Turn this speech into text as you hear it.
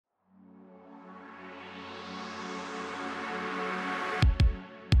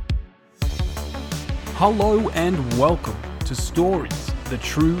Hello and welcome to Stories, the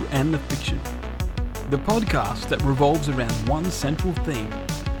True and the Fiction. The podcast that revolves around one central theme,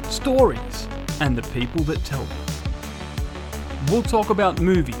 stories, and the people that tell them. We'll talk about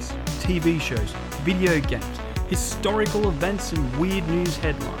movies, TV shows, video games, historical events, and weird news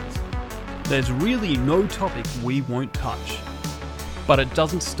headlines. There's really no topic we won't touch. But it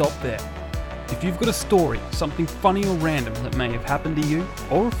doesn't stop there. If you've got a story, something funny or random that may have happened to you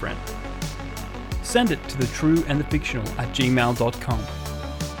or a friend, send it to thetrueandthefictional@gmail.com.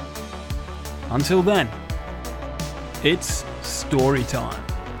 Until then, it's story time.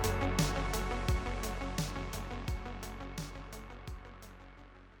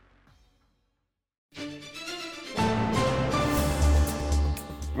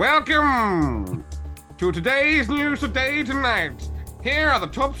 Welcome to today's news today tonight. Here are the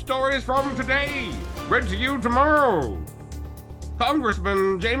top stories from today, read to you tomorrow.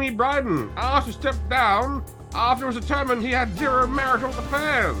 Congressman Jamie Biden asked to step down after it was determined he had zero marital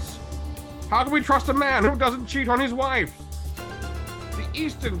affairs. How can we trust a man who doesn't cheat on his wife? The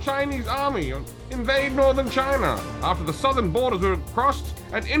Eastern Chinese Army invade northern China after the southern borders were crossed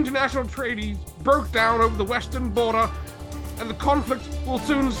and international treaties broke down over the western border, and the conflict will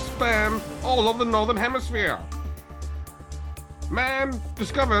soon span all of the northern hemisphere. Man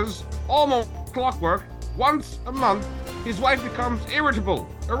discovers almost clockwork. Once a month, his wife becomes irritable,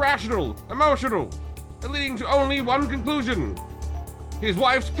 irrational, emotional, leading to only one conclusion. His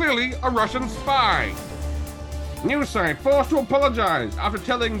wife's clearly a Russian spy. News site forced to apologize after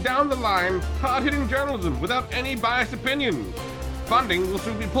telling down the line hard-hitting journalism without any biased opinion. Funding will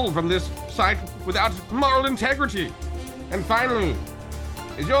soon be pulled from this site without moral integrity. And finally,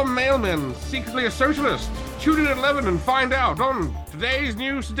 is your mailman secretly a socialist? Tune in at 11 and find out on today's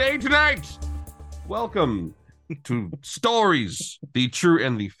news today tonight. Welcome to Stories, the True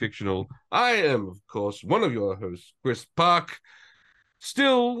and the Fictional. I am, of course, one of your hosts, Chris Park,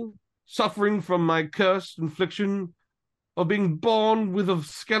 still suffering from my cursed infliction of being born with a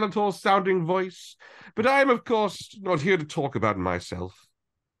Skeletor-sounding voice. But I am, of course, not here to talk about myself,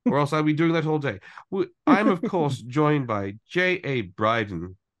 or else I'd be doing that all day. I'm, of course, joined by J.A.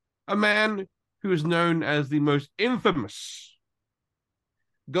 Bryden, a man who is known as the most infamous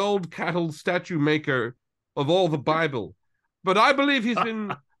gold cattle statue maker of all the Bible. But I believe he's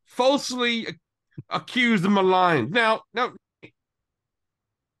been falsely accused and maligned. Now,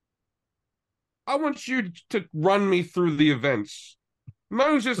 I want you to run me through the events.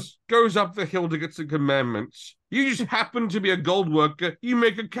 Moses goes up the hill to get some commandments. You just happen to be a gold worker. You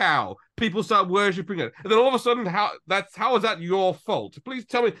make a cow. People start worshipping it. And then all of a sudden, how is that your fault? Please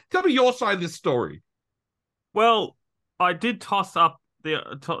tell me your side of this story. Well, I did toss up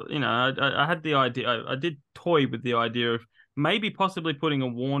I had the idea. I did toy with the idea of maybe possibly putting a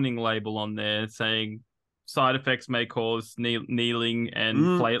warning label on there saying side effects may cause kneeling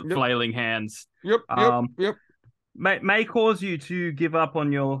and flailing hands. Yep. May cause you to give up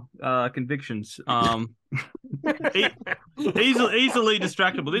on your convictions. Easily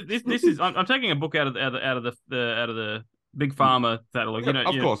distractible. This is. I'm taking a book out of the Big Pharma catalog. Yep,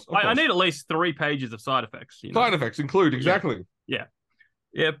 of course. I need at least 3 pages of side effects. Side effects include exactly.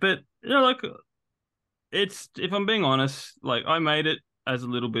 Yeah, but it's, if I'm being honest, I made it as a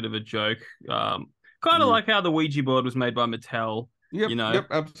little bit of a joke. Kind of like how the Ouija board was made by Mattel. Yep,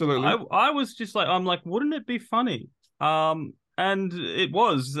 absolutely. I was just I'm like, wouldn't it be funny? And it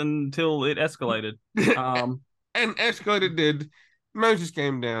was until it escalated. And escalated did. Moses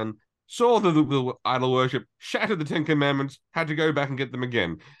came down, saw the idol worship, shattered the 10 Commandments, had to go back and get them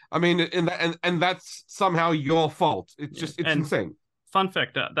again. I mean, and that's somehow your fault. It's insane. Fun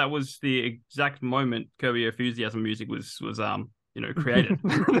fact, that was the exact moment Curb Your Enthusiasm music was created.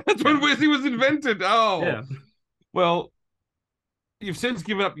 That's when Whiskey was invented. Oh, yeah. Well, you've since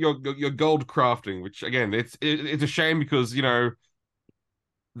given up your gold crafting, which again, it's a shame because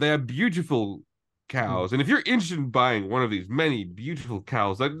they are beautiful cows, and if you're interested in buying one of these many beautiful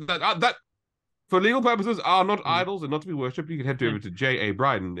cows that for legal purposes are not idols and not to be worshipped, you can head over to J.A.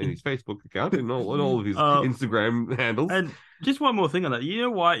 Bryden in his Facebook account and all of his Instagram handles. And just one more thing on that. You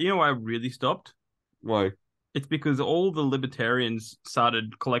know why I really stopped? Why? It's because all the libertarians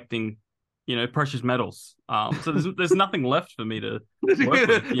started collecting, precious metals. So there's nothing left for me to work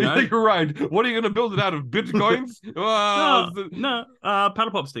with, You're right. What are you going to build it out of? Bitcoins? No,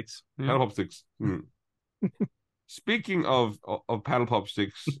 paddle pop sticks. Yeah. Paddle pop sticks. Speaking of paddle pop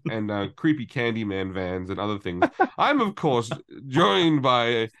sticks and creepy Candyman vans and other things, I'm of course joined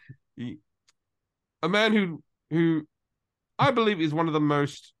by a man who I believe is one of the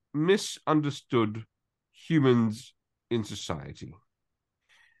most misunderstood humans in society.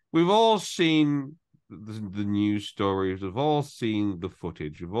 We've all seen the news stories. We've all seen the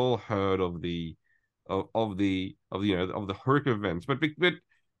footage. We've all heard of the horrific events. But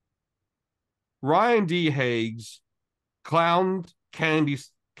Ryan D. Haig's clown candy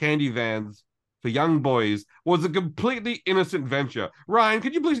vans for young boys was a completely innocent venture. Ryan,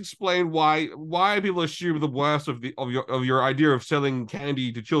 could you please explain why people assume the worst of your idea of selling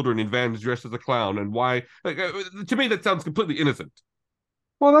candy to children in vans dressed as a clown, and why? To me, that sounds completely innocent.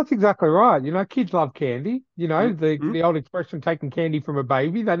 Well, that's exactly right. Kids love candy. Mm-hmm. The old expression, taking candy from a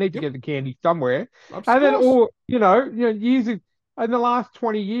baby. They need to get the candy somewhere. Of And then, course. in the last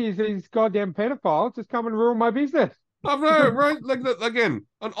 20 years, these goddamn pedophiles just come and ruin my business. I know, right? Again,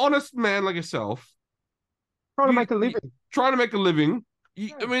 an honest man like yourself, Trying to make a living. trying to make a living.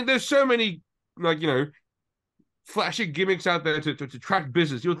 I mean, there's so many flashy gimmicks out there to attract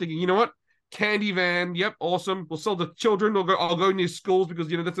business. You're thinking, you know what? Candy van, yep, awesome. We'll sell to children. I'll go near schools because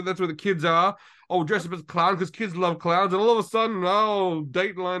that's where the kids are. I'll dress up as clowns because kids love clowns. And all of a sudden,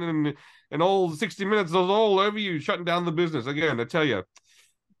 Dateline and all 60 Minutes is all over you, shutting down the business again. I tell you,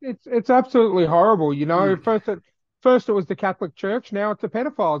 It's absolutely horrible. First it was the Catholic Church. Now it's the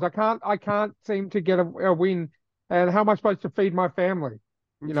pedophiles. I can't seem to get a win. And how am I supposed to feed my family?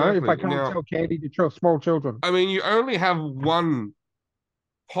 exactly. If I can't sell candy to small children. I mean, you only have one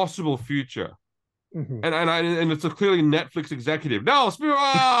possible future. Mm-hmm. And it's a clearly Netflix executive. No,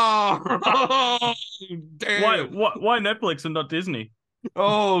 oh, damn. Why Netflix and not Disney?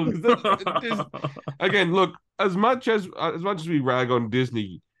 Oh, again, look, as much as we rag on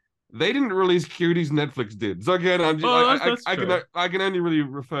Disney, they didn't release cuties. Netflix did. So again, I can only really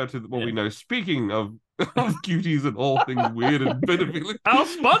refer to what we know. Speaking of cuties and all things weird and pedophilia. Our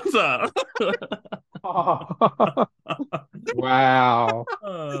sponsor. Wow.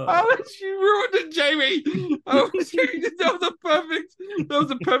 You ruined it, Jamie. That was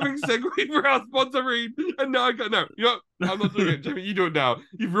a perfect segue for our sponsor read. And now I'm not doing it, Jamie. You do it now.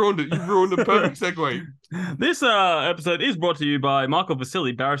 You've ruined it. You've ruined the perfect segue. This episode is brought to you by Michael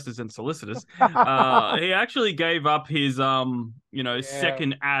Vasily, barristers and solicitors. He actually gave up his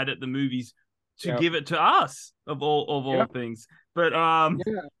second ad at the movies to give it to us of all things. But I was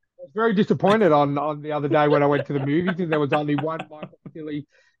very disappointed on the other day when I went to the movies and there was only one Michael Vasily,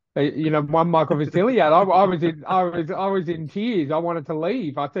 one Michael Vasily ad. I was in tears. I wanted to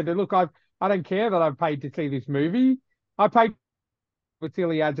leave. I said, look, I don't care that I've paid to see this movie. I paid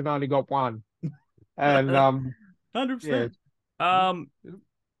Vasily ads and only got one. And 100%. Go on,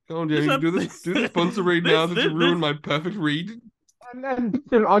 Jamie. Do the sponsor read now since you ruined my perfect read. And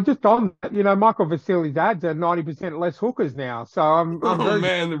I just on Michael Vasily's ads are 90% less hookers now. So I'm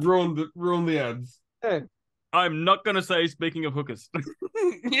man, ruined the ads. Yeah. I'm not gonna say speaking of hookers.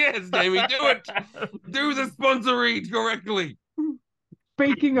 Yes, Jamie, do it. Do the sponsor read correctly.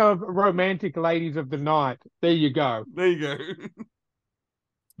 Speaking of romantic ladies of the night, there you go. There you go.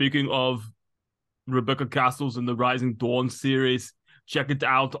 Speaking of Rebecca Castles and the Rising Dawn series, check it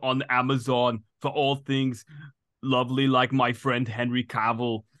out on Amazon for all things lovely, like my friend Henry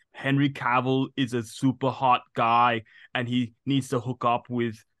Cavill. Henry Cavill is a super hot guy, and he needs to hook up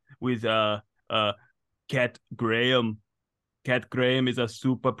with Kat Graham. Kat Graham is a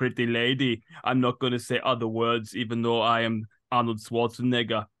super pretty lady. I'm not going to say other words, even though I am Arnold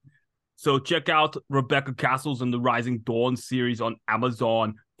Schwarzenegger. So check out Rebecca Castles and the Rising Dawn series on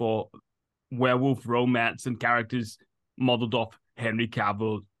Amazon for werewolf romance and characters modeled off Henry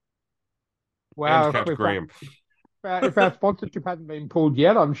Cavill. Wow, and Kat Graham. If our sponsorship hadn't been pulled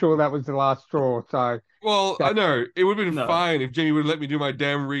yet, I'm sure that was the last straw. So, well, I know it would have been fine if Jamie would let me do my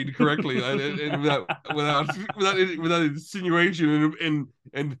damn read correctly and without insinuation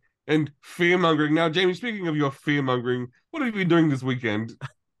and fear mongering. Now, Jamie, speaking of your fear mongering, what have you been doing this weekend?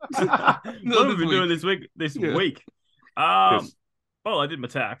 What have we been doing this week? Week. Yes. Well, I did my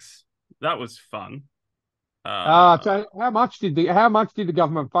tax. That was fun. So how much did the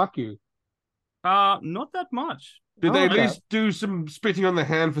government fuck you? Not that much. Did they at least do some spitting on the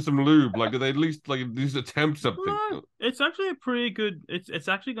hand for some lube? Like, did they at least attempt something? No, it's actually a pretty good. It's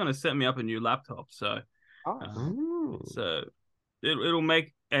actually going to set me up a new laptop. So, so it'll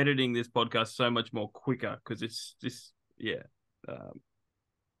make editing this podcast so much more quicker because it's just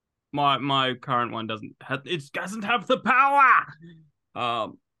my current one doesn't have the power.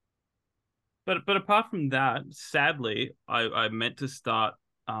 But apart from that, sadly, I meant to start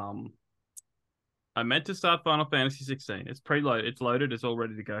Final Fantasy 16. It's preloaded. It's loaded. It's all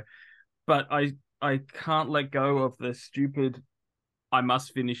ready to go. But I can't let go of the stupid. I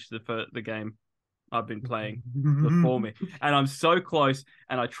must finish the game I've been playing before me, and I'm so close.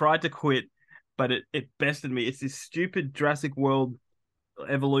 And I tried to quit, but it bested me. It's this stupid Jurassic World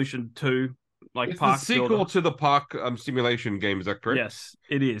Evolution 2 like It's the park sequel builder. to the park simulation game. Is that correct? Yes,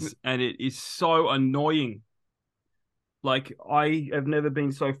 it is, and it is so annoying. Like I have never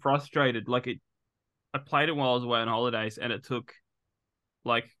been so frustrated. I played it while I was away on holidays, and it took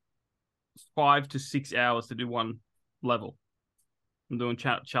like 5 to 6 hours to do one level. I'm doing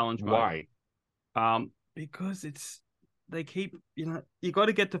challenge mode. Why? Because they keep you got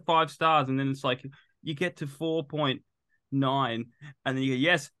to get to 5 stars, and then it's like you get to 4.9, and then you go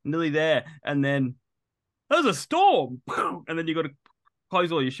yes, nearly there, and then there's a storm, and then you got to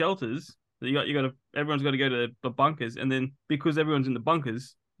close all your shelters. Everyone's got to go to the bunkers, and then because everyone's in the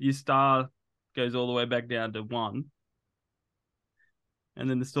bunkers, your star goes all the way back down to 1, and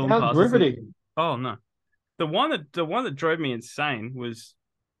then the storm Sounds passes. riveting. Oh no, the one that drove me insane was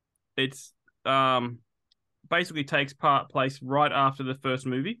it's basically takes place right after the first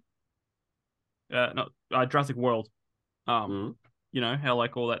movie. Not Jurassic World. You know how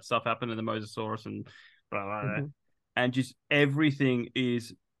like all that stuff happened in the Mosasaurus and blah, blah, blah. And just everything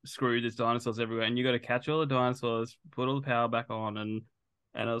is screwed. There's dinosaurs everywhere, and you got to catch all the dinosaurs, put all the power back on, and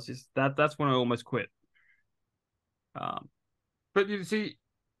it was just that's when I almost quit. But you see,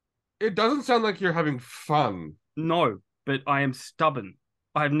 it doesn't sound like you're having fun. No, but I am stubborn.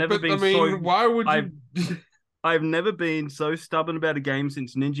 I've never But been I mean, so. why would you? I've never been so stubborn about a game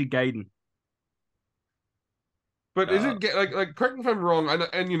since Ninja Gaiden. But is it like correct me if I'm wrong,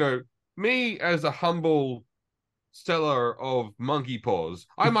 and you know, me as a humble seller of monkey paws,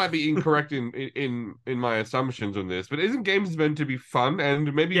 I might be incorrect in my assumptions on this, but isn't games meant to be fun?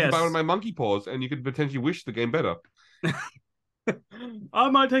 And maybe you can buy one of my monkey paws and you could potentially wish the game better. I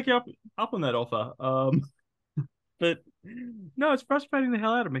might take you up on that offer. But no, it's frustrating the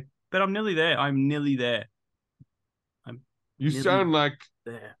hell out of me. But I'm nearly there. I'm nearly there. You sound like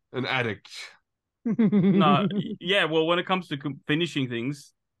there. an addict. No, yeah. Well, when it comes to finishing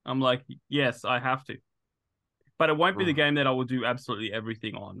things, I'm like, yes, I have to. But it won't be the game that I will do absolutely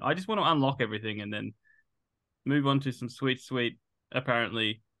everything on. I just want to unlock everything and then move on to some sweet,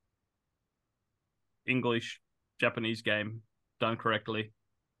 apparently English Japanese game done correctly.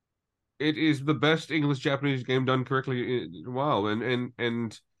 It is the best English Japanese game done correctly in a while,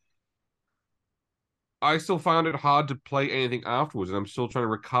 and I still found it hard to play anything afterwards, and I'm still trying to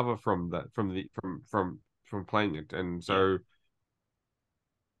recover from that from playing it. And so,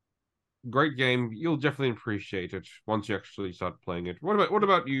 great game. You'll definitely appreciate it once you actually start playing it. What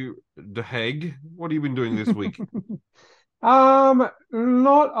about you, The Hague? What have you been doing this week? Not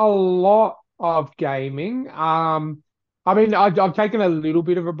a lot of gaming. I mean, I've taken a little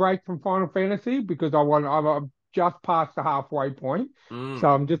bit of a break from Final Fantasy because I'm just past the halfway point, so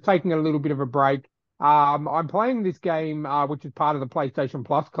I'm just taking a little bit of a break. I'm playing this game, which is part of the PlayStation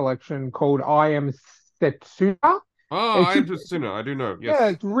Plus collection called I Am Setsuna. Oh, I Am Setsuna. I do know. Yes. Yeah,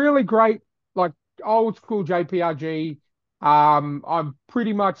 it's really great, like old school JPRG. I'm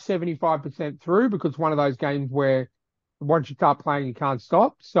pretty much 75% through because it's one of those games where once you start playing, you can't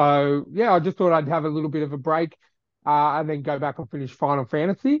stop. So yeah, I just thought I'd have a little bit of a break, and then go back and finish Final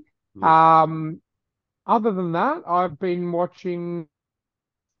Fantasy. Other than that, I've been watching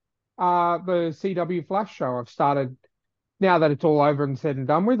the CW Flash show. I've started, now that it's all over and said and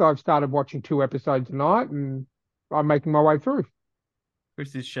done with, I've started watching 2 episodes a night and I'm making my way through.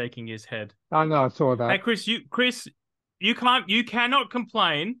 Chris is shaking his head. I know, I saw that. Hey, Chris, you cannot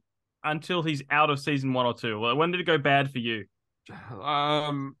complain until he's out of season 1 or 2. Well, when did it go bad for you?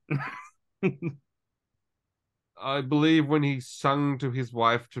 I believe when he sung to his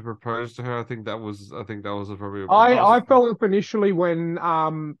wife to propose to her. I think that was probably. I fell off initially when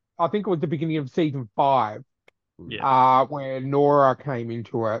I think it was the beginning of season 5. Yeah. Where Nora came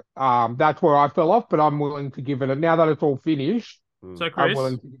into it. That's where I fell off, but I'm willing to give it. Now that it's all finished, so Chris,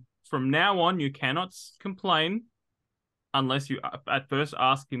 from now on, you cannot complain unless you at first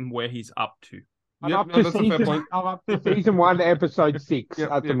ask him where he's up to. I'm up to season 1, episode 6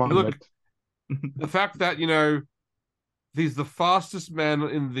 at the moment. Look, the fact that he's the fastest man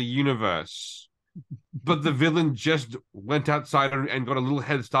in the universe, but the villain just went outside and got a little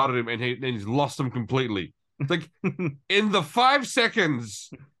head start at him, and he's lost him completely. Like, in the 5 seconds,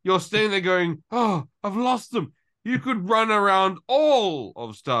 you're standing there going, oh, I've lost them. You could run around all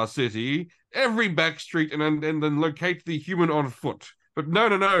of Star City, every back street, and then locate the human on foot. But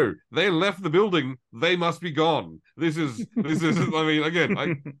no. They left the building. They must be gone. This is. I mean,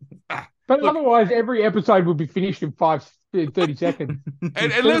 again, but look, otherwise, every episode would be finished in 30 seconds.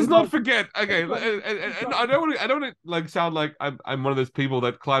 And let's not forget. Okay, and I don't want to like sound like I'm one of those people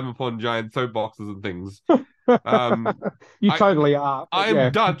that climb upon giant soapboxes and things. You totally are.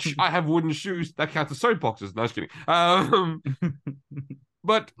 I'm Dutch. I have wooden shoes that count as soapboxes. No, just kidding.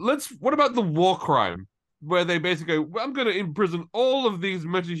 But what about the war crime? Where they basically go, well, I'm going to imprison all of these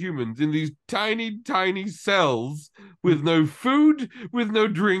metahumans in these tiny, tiny cells with no food, with no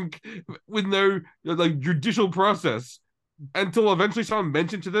drink, with no like judicial process until eventually someone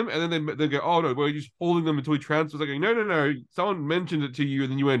mentioned to them, and then they go, oh no, we're just holding them until we transfer. Like, no, no, no, someone mentioned it to you,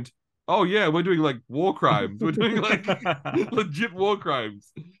 and then you went, oh yeah, we're doing like war crimes. We're doing like legit war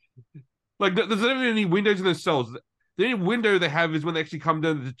crimes. Like, there's not even any windows in those cells. The only window they have is when they actually come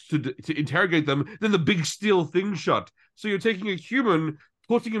down to interrogate them. Then the big steel thing shut. So you're taking a human,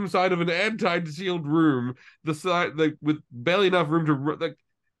 putting him inside of an airtight sealed room, the side like with barely enough room to like.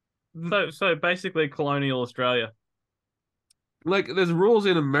 So basically, colonial Australia. Like there's rules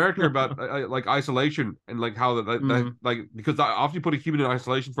in America about like isolation and like how that like because after you put a human in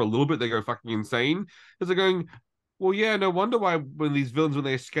isolation for a little bit, they go fucking insane. Because they're going, well, yeah, no wonder why when these villains when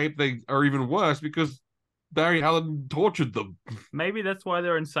they escape they are even worse because Barry Allen tortured them. Maybe that's why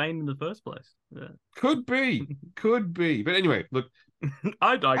they're insane in the first place. Yeah. Could be. But anyway, look.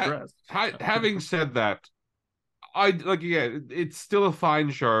 I digress. Having said that, it's still a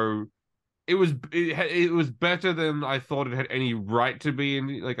fine show. It was better than I thought it had any right to be.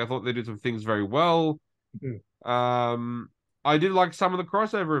 And like I thought they did some things very well. I did like some of the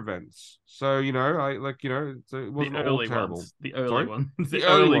crossover events. So, it wasn't all terrible. Ones. The early ones. The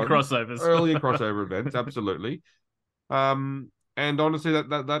early crossovers. Early crossover events, absolutely. And honestly,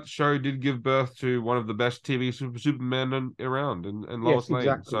 that show did give birth to one of the best TV Superman around, and Lois Lane.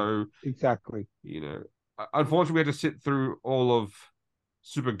 Exactly. So exactly, unfortunately, we had to sit through all of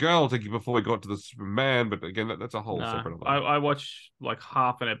Supergirl before we got to the Superman. But again, that's a whole separate. I watched like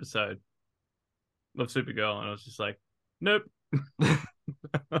half an episode of Supergirl, and I was just like, nope.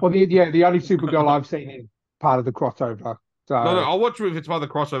 Well, the only Supergirl I've seen is part of the crossover. So no, I'll watch it if it's part of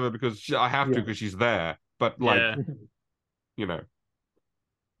the crossover because I have to because she's there. But like,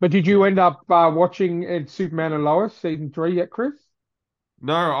 But did you end up watching Superman and Lois season 3 yet, Chris?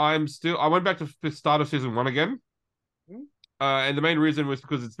 No, I went back to the start of season 1 again. And the main reason was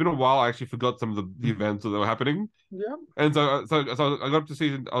because it's been a while. I actually forgot some of the events that were happening. Yeah. And so I got up to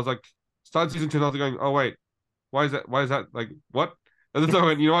season. I was like, started season 2. And I was going, oh wait, why is that? Like what? And then so I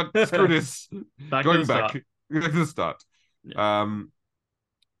went, you know what? Screw this. Going back. Back to the start. Yeah.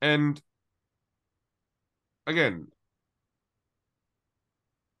 And again,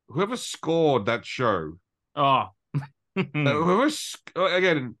 whoever scored that show. Oh. Whoever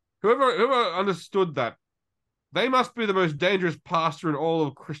understood that. They must be the most dangerous pastor in all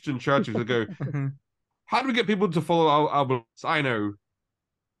of Christian churches to go, how do we get people to follow our beliefs? I know.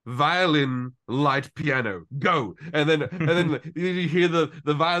 Violin, light piano, go. And then you hear the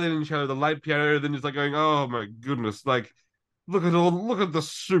violin and cello, the light piano, then it's like going, oh my goodness, like look at the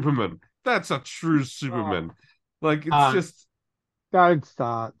Superman. That's a true Superman. Like it's just don't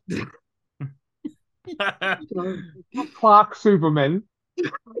start. Clark Superman. You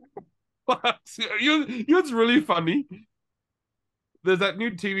know what's really funny? There's that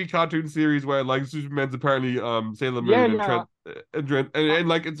new TV cartoon series where like Superman's apparently Sailor Moon and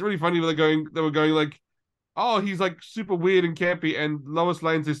like it's really funny. They were going like, oh, he's like super weird and campy, and Lois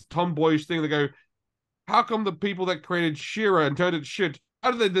Lane's this tomboyish thing. They go, how come the people that created She-Ra and turned it shit?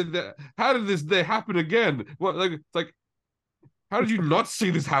 How did this happen again? What it's like? How did you not see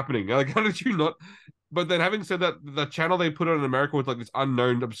this happening? Like, how did you not? But then, having said that, the channel they put on in America was like this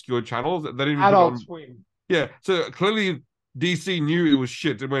unknown, obscure channels. They didn't even Adult Swim. Yeah, so clearly DC knew it was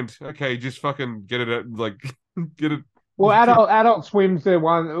shit and went, okay, just fucking get it, like, get it. Well, Adult Swim's the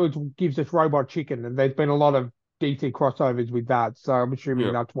one that gives us Robot Chicken, and there's been a lot of DC crossovers with that, so I'm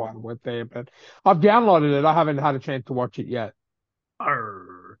assuming that's why it went there. But I've downloaded it. I haven't had a chance to watch it yet.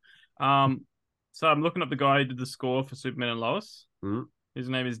 So I'm looking up the guy who did the score for Superman and Lois. His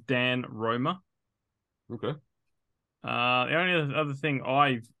name is Dan Romer. Okay. The only other thing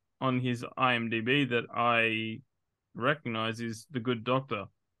on his IMDb that I recognize is The Good Doctor.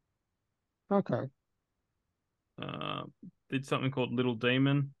 Okay. Did something called Little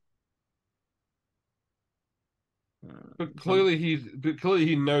Demon. But clearly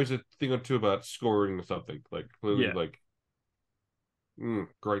he knows a thing or two about scoring or something. Like clearly,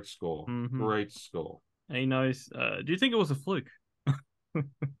 great score, great score. He knows. Do you think it was a fluke?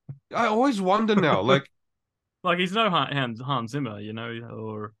 I always wonder now, like he's no Hans Zimmer,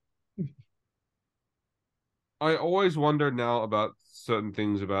 or. I always wonder now about certain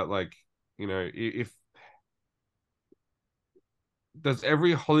things about like, if does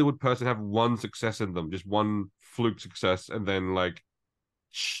every Hollywood person have one success in them, just one fluke success, and then like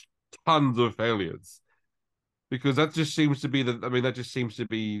tons of failures? Because that just seems to be the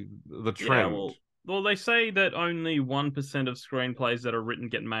trend. Yeah, well, Well, they say that only 1% of screenplays that are written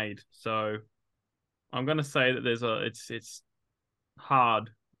get made. So I'm gonna say that it's hard,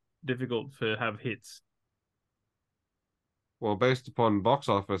 difficult to have hits. Well, based upon box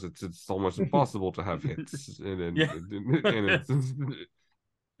office, it's almost impossible to have hits Yeah. in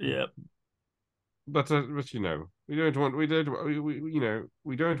Yeah. but we don't want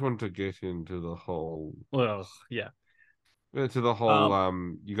to get Well, yeah. into the whole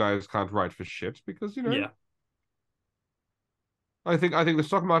Um, you guys can't write for shit because yeah. I think the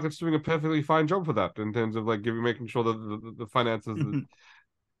stock market's doing a perfectly fine job for that in terms of like making sure that the finances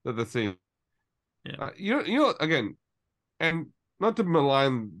that they're seeing. Yeah. Again, and not to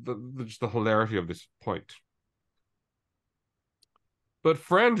malign just the hilarity of this point, but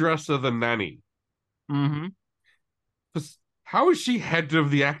Fran Dresser, the nanny, Mm-hmm. how is she head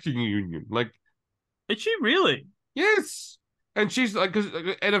of the acting union? Like, Is she really? yes. And she's like,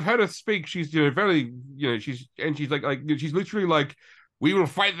 and I've heard her speak. She's very, she's she's literally like, we will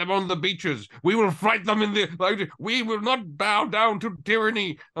fight them on the beaches. We will fight them we will not bow down to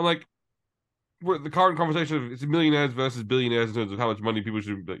tyranny. I'm like, the current conversation of it's millionaires versus billionaires in terms of how much money people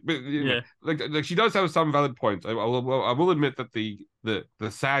should like, but, Yeah. like she does have some valid points. I will admit that the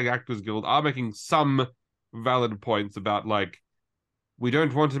SAG Actors Guild are making some valid points about like we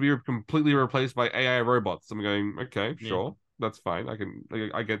don't want to be completely replaced by AI robots. I'm going, okay, Yeah. sure, that's fine.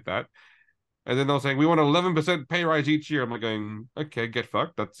 I get that. And then they're saying we want 11% pay rise each year. I'm like going, okay, get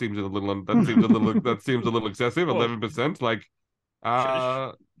fucked. That seems a little excessive. Well, 11%, like,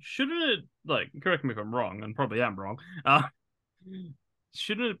 shouldn't it, like, correct me if I'm wrong, and probably am wrong. Uh,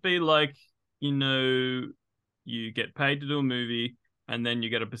 shouldn't it be like, you know, you get paid to do a movie and then you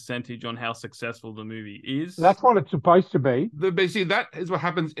get a percentage on how successful the movie is? That's what it's supposed to be. basically that is what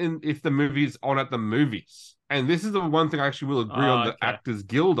happens if the movie's on at the movies. And this is the one thing I actually will agree on the Okay. Actors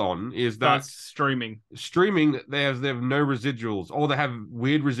Guild on is that That's streaming. they have no residuals, or they have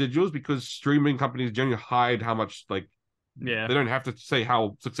weird residuals because streaming companies generally hide how much Yeah. they don't have to say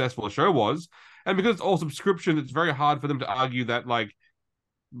how successful a show was. And because it's all subscription, it's very hard for them to argue that like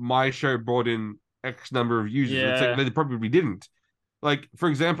my show brought in X number of users. Yeah. It's like they probably didn't. Like, for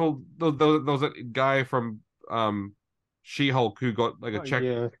example, there was that guy from She-Hulk who got like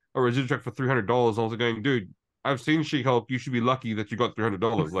a residual check for $300. I was going, dude, I've seen She-Hulk. You should be lucky that you got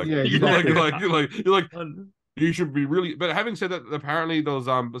 $300. Like, Yeah, exactly. you're like, you should be really. But having said that, apparently those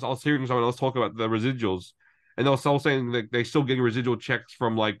I was hearing someone else talk about the residuals, and they were all saying that they're still getting residual checks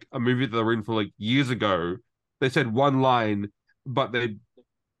from like a movie that they were in for like years ago. They said one line, but they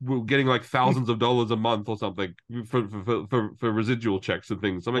were getting like thousands of dollars a month or something for residual checks and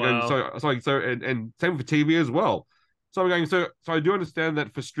things. So I'm Wow. going, and same for TV as well. So I'm going, so I do understand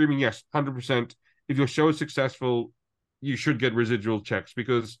that for streaming, yes, 100%. If your show is successful, you should get residual checks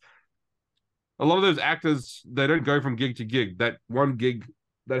because a lot of those actors, they don't go from gig to gig. That one gig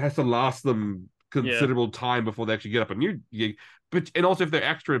that has to last them considerable time before they actually get up a new gig. And also if they're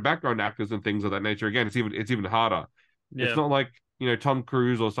extra background actors and things of that nature, again, it's even harder. Yeah. It's not like Tom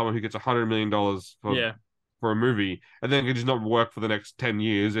Cruise or someone who gets $100 million for a movie and then can just not work for the next 10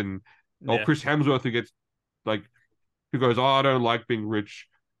 years, or Chris Hemsworth who goes, oh, I don't like being rich.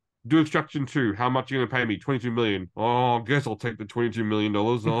 Do Extraction 2. How much are you going to pay me? $22 million. Oh, I guess I'll take the $22 million.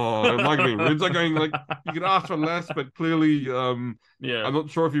 Oh, I don't like being rich. Like going, like, you can ask for less, but clearly, I'm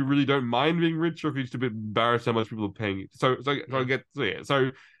not sure if you really don't mind being rich or if you're just a bit embarrassed how much people are paying you. So I get,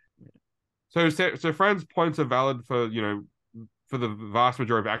 so Fran's points are valid for, for the vast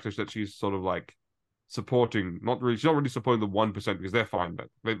majority of actors that she's sort of like supporting. She's not really supporting the 1% because they're fine, but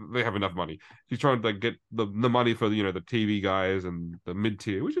they have enough money. She's trying to like get the money for the TV guys and the mid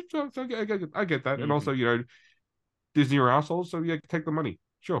tier, which is I get that. And also Disney are assholes, so take the money,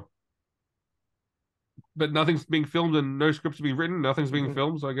 sure. But nothing's being filmed and no scripts are being written. Nothing's being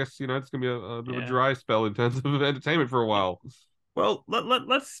filmed, so I guess it's gonna be a bit of a dry spell in terms of entertainment for a while. Well,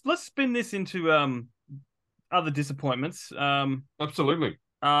 let's spin this into other disappointments. Absolutely.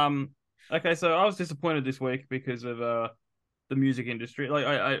 Okay, so I was disappointed this week because of the music industry. Like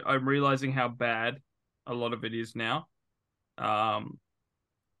I'm realizing how bad a lot of it is now. And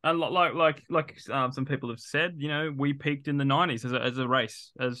like some people have said, we peaked in the 90s as a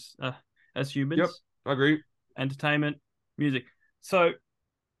race, as humans. Yep, I agree. Entertainment, music. So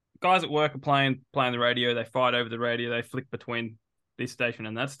guys at work are playing the radio. They fight over the radio. They flick between this station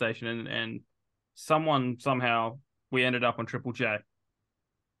and that station, and somehow we ended up on Triple J.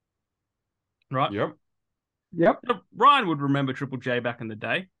 Right? Yep. Ryan would remember Triple J back in the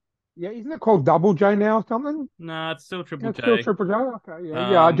day. Yeah, isn't it called Double J now or something? No, it's still Triple J. It's still Triple J? Okay,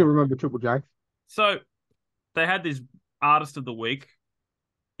 yeah, I do remember Triple J. So they had this Artist of the Week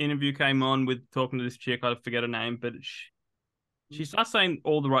interview came on with talking to this chick. I forget her name, but she starts saying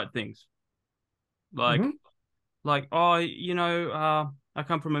all the right things. Like, Mhm. oh, I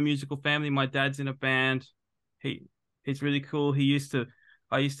come from a musical family. My dad's in a band. He he's really cool.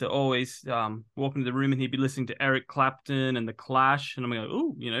 I used to always walk into the room and he'd be listening to Eric Clapton and The Clash, and I'm like,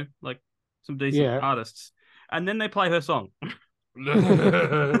 ooh, like some decent Yeah. artists. And then they play her song,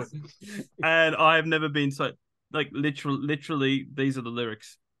 and I've never been so like literally. These are the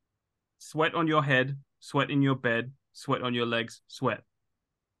lyrics: sweat on your head, sweat in your bed, sweat on your legs, sweat.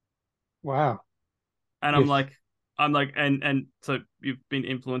 Wow. And Yes. and so you've been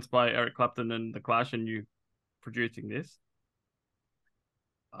influenced by Eric Clapton and The Clash, and you producing this.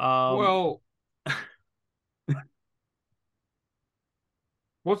 Well,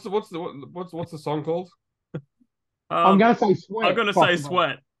 what's the song called? I'm um, gonna say I'm sweat, gonna say possibly.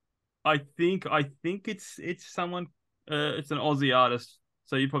 Sweat. I think it's someone. It's an Aussie artist,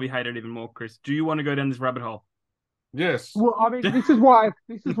 so you probably hate it even more, Chris. Do you want to go down this rabbit hole? Yes. Well, I mean, this is why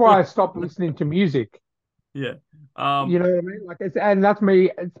I stopped listening to music. Yeah. You know what I mean? Like, and that's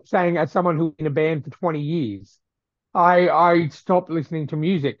me saying as someone who's in a band for 20 years, I stopped listening to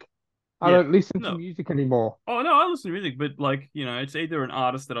music. I Yeah. don't listen to No. music anymore. Oh no, I listen to music, but like it's either an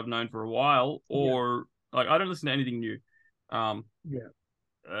artist that I've known for a while, Yeah, or like I don't listen to anything new. Um,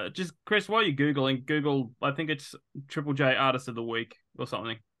 yeah. just Chris, while you're googling, Google. I think it's Triple J Artist of the Week or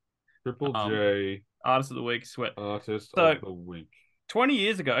something. Triple Um, J Artist of the Week, Sweat. Artist So of the Week. 20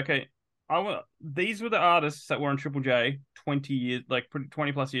 years ago, okay, these were the artists that were on Triple J 20 years, like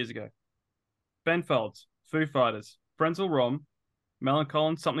 20 plus years ago. Ben Folds, Foo Fighters, Frenzal Rom, Melon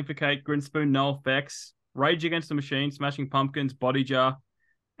Collins, Something for Kate, Grinspoon, No Effects, Rage Against the Machine, Smashing Pumpkins, Body Jar,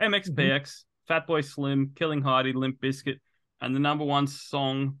 Mhm. MXPX, Fatboy Slim, Killing Hardy, Limp Bizkit, and the number one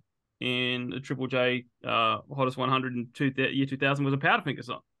song in the Triple J Hottest 100 in year 2000 was a Powderfinger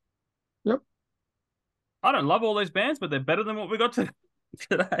song. Yep. I don't love all those bands, but they're better than what we got today.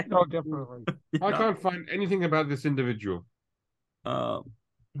 Oh, definitely. You I know? can't find anything about this individual. Hang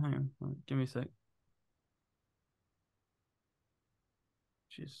on, give me a sec.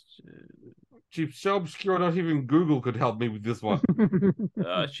 She's She's so obscure, not even Google could help me with this one.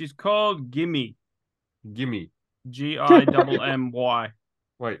 she's called Gimme, Gimme. Gimmy.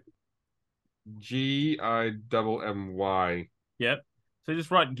 Wait. Gimmy. Yep. So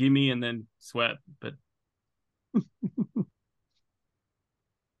just write Gimme and then Sweat, but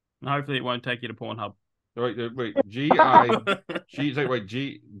hopefully it won't take you to Pornhub. Wait. G-I. G. Wait.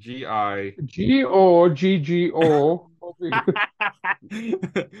 G-I. G-O-G-G-O.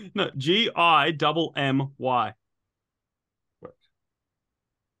 No, Gimmy. What?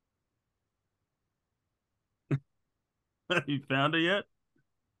 You found her yet?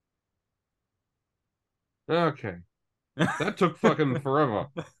 Okay. That took fucking forever.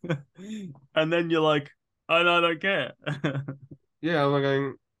 And then you're like, oh no, I don't care. Yeah, I'm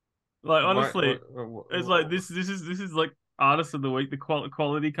going. Like Why? honestly, it's like this is like artist of the week, the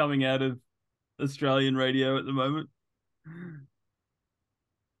quality coming out of Australian radio at the moment.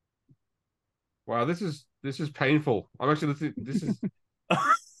 Wow, this is painful. I'm actually listening. This is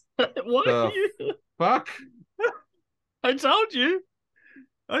What are the you? fuck. I told you.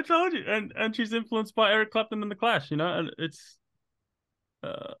 I told you. And she's influenced by Eric Clapton and The Clash, and it's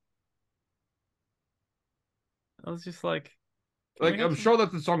uh I was just like, can we Like, have I'm some sure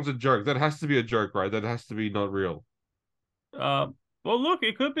that the song's a joke. That has to be a joke, right? That has to be not real. well look,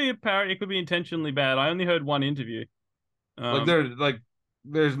 it could be a parody, it could be intentionally bad. I only heard one interview. Like, Um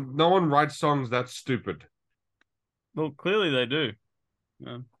there's no one writes songs that stupid. well clearly they do.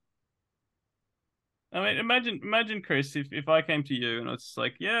 Um, I mean, imagine Chris, if I came to you and it's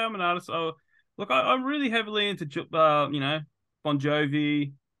like, yeah, I'm an artist. Oh, look, I'm really heavily into Bon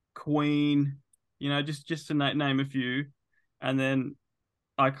Jovi, Queen, just to name a few, and then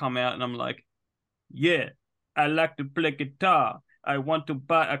I come out and I'm like, yeah, I like to play guitar. I want to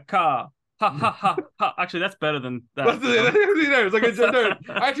buy a car. Ha ha ha ha. Actually, that's better than that. It's like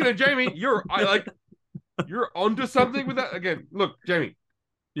no. Actually, no, Jamie, you're onto something with that. Again, look, Jamie,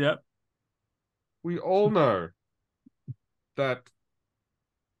 Yeah. we all know that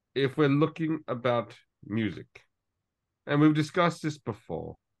if we're looking about music, and we've discussed this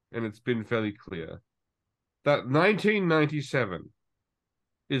before, and it's been fairly clear that 1997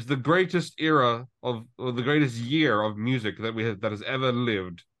 is the greatest era or the greatest year of music that has ever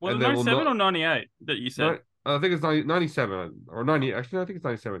lived, Was it and there will 97 not. or 98 that you said? No, I think it's 97 or 90. Actually, I think it's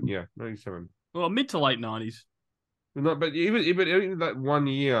 97. Yeah, 97. Well, mid to late 90s. Not, but even that 1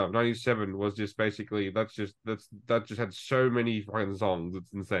 year of 97 was just basically that just had so many fucking songs.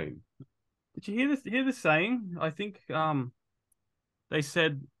 It's insane. Did you hear this? Hear the saying? I think they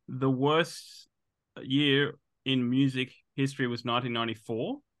said the worst year in music history was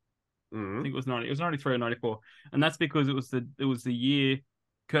 1994. I Mm. think it was 90. It was 93 or 94, and that's because it was the year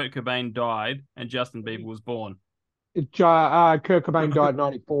Kurt Cobain died and Justin Bieber was born. Kurt Cobain died in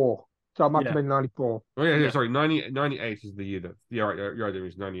 94, so it must Yeah. have been 94. Oh yeah, Yeah. sorry, 98 is the year that. Yeah, right, you're right. It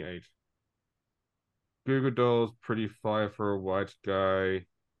was 98. Google Dolls, Pretty Fire for a White Guy,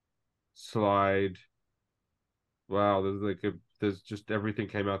 Slide. Wow, there's just everything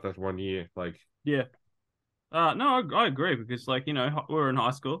came out that one year. Like, Yeah. No, I agree because, like, we were in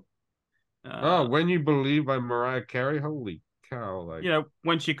high school. When You Believe by Mariah Carey. Holy cow! Like,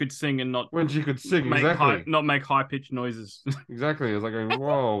 When she could sing and when she could sing, not make high pitched noises. exactly. It's like going,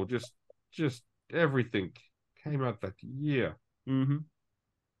 whoa, just everything came out that year. Mm-hmm.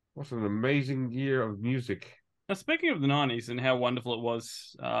 What an amazing year of music. Now, speaking of the 90s and how wonderful it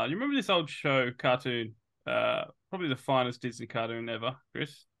was, you remember this old cartoon? Probably the finest Disney cartoon ever,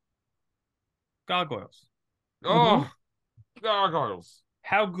 Chris. Gargoyles. Oh, Gargoyles.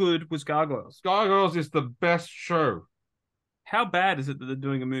 How good was Gargoyles? Gargoyles is the best show. How bad is it that they're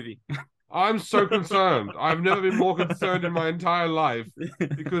doing a movie? I'm so concerned. I've never been more concerned in my entire life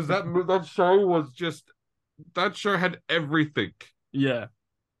because that show had everything. Yeah.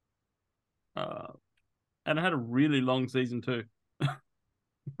 And it had a really long season too.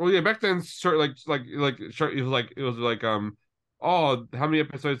 Well, yeah, back then, sort of it was like oh, how many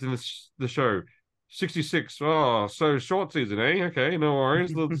episodes in the show? 66. Oh, so short season, eh? Okay, no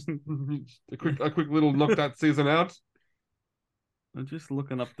worries. Let's a quick little knock that season out. I'm just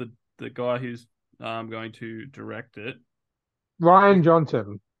looking up the guy who's going to direct it. Ryan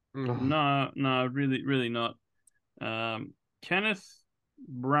Johnson. No, really not. Kenneth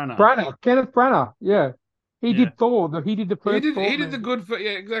Branagh. Kenneth Branagh. Yeah. He did Thor. He did the first Thor. He did the good for,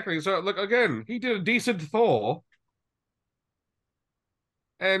 yeah, exactly. So look, again, he did a decent Thor,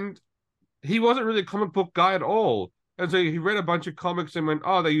 and he wasn't really a comic book guy at all. And so he read a bunch of comics and went,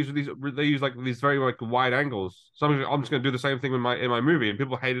 "Oh, they use like these very like wide angles. So I'm just going to do the same thing in my movie." And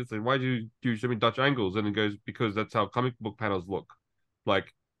people hated it. Saying, "Why do you do so many Dutch angles?" And it goes, "Because that's how comic book panels look."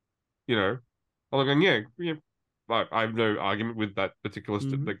 Like, I'm going, yeah. I have no argument with that particular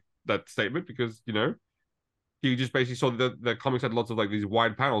that statement because he just basically saw that the comics had lots of like these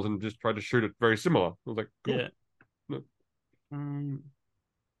wide panels and just tried to shoot it very similar. I was like, cool. Yeah. No.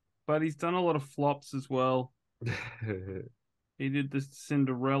 But he's done a lot of flops as well. He did the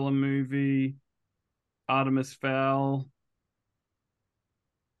Cinderella movie, Artemis Fowl,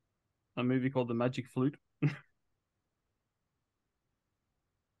 a movie called The Magic Flute.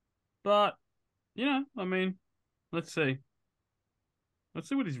 But, I mean, let's see. Let's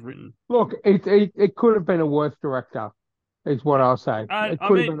see what he's written. Look, it could have been a worse director, is what I'll say. It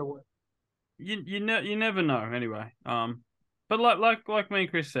could have been a worse. You never know. Anyway, but like me and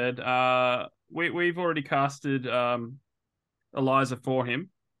Chris said, we've already casted Eliza for him.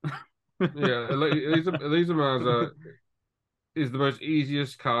 Yeah, Eliza Maza is the most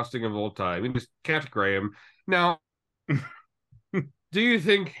easiest casting of all time. It was Cat Graham. Now, do you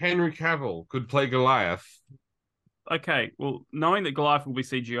think Henry Cavill could play Goliath? Okay, well, knowing that Goliath will be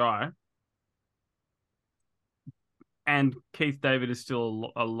CGI and Keith David is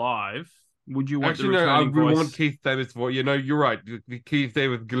still alive, would you want Actually, the returning voice? We want Keith David's voice. You're right. The Keith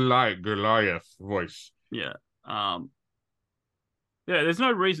David Goliath voice. Yeah. Yeah, there's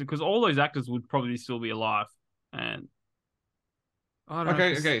no reason because all those actors would probably still be alive. And I don't know.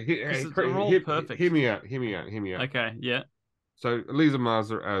 Okay. They're all perfect. Hear me out. Okay, yeah. So Eliza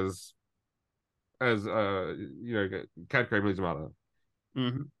Maza as Cat Graham, Eliza Maza.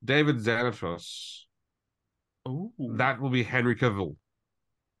 Mm-hmm. David Xanatos. Ooh. That will be Henry Cavill.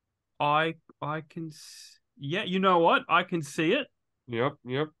 I can, yeah. You know what? I can see it. Yep.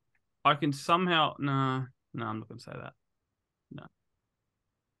 I can somehow. No, I'm not gonna say that. No.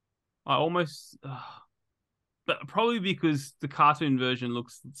 I almost, but probably because the cartoon version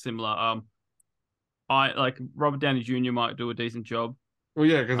looks similar. I like Robert Downey Jr. might do a decent job. Well,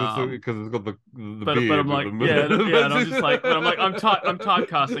 yeah, because it's got the beard. But I'm like, yeah, and I'm just like, I'm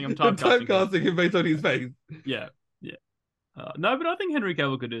typecasting. I'm typecasting him based on his face. Yeah. No, but I think Henry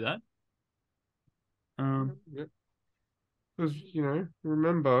Cavill could do that. Because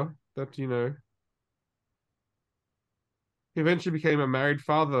remember that he eventually became a married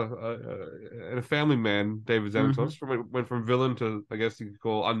father and a family man. David Xanatos went from villain to, I guess you could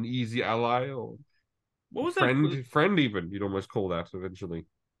call, uneasy ally or what was friend? Friend, even you'd almost call that eventually.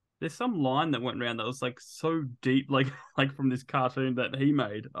 There's some line that went around that was like so deep, like from this cartoon that he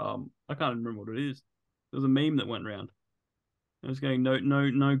made. I can't remember what it is. There was a meme that went around. It was going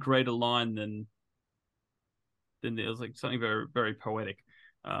no greater line than it was like something very very poetic.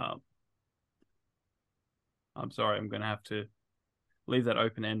 I'm sorry, I'm going to have to leave that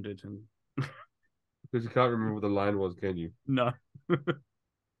open ended and Because you can't remember what the line was, can you? no.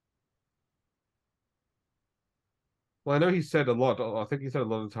 Well, I know he said a lot. I think he said a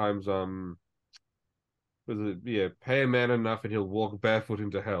lot of times, was it, yeah, pay a man enough and he'll walk barefoot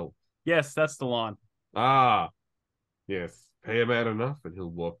into hell. Yes, that's the line. Ah, yes. Pay a man enough and he'll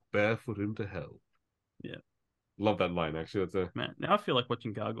walk barefoot into hell. Yeah. Love that line, actually. That's a... Man, now I feel like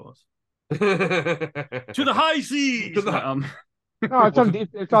watching Gargoyles. To To the high seas! To the high- No, it's on.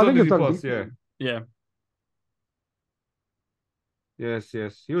 It's, I think it's on Plus, Disney. yeah. Yeah. Yes,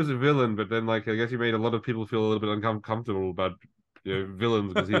 yes. He was a villain, but then, like, I guess he made a lot of people feel a little bit uncomfortable about,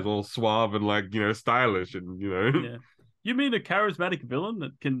 villains because he was all suave and, like, stylish and, Yeah. You mean a charismatic villain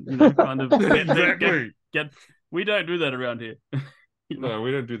that can, kind of Exactly. get we don't do that around here. No,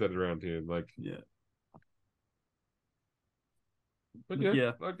 we don't do that around here. Like, Yeah. but yeah,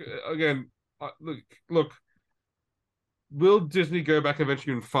 Yeah. like, again, look. Will Disney go back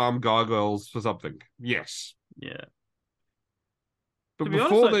eventually and farm gargoyles for something? Yes. Yeah. But To be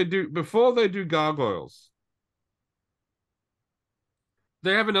before honest, they do gargoyles,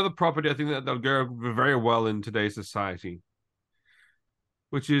 they have another property I think that'll go very well in today's society,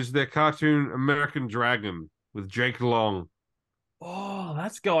 which is their cartoon American Dragon with Jake Long. oh,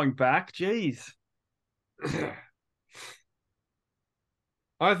 that's going back. Jeez.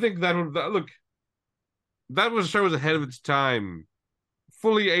 I think look. That show was ahead of its time.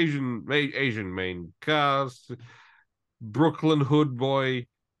 Fully Asian main cast. Brooklyn hood boy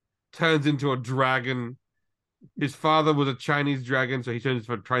turns into a dragon. His father was a Chinese dragon, so he turns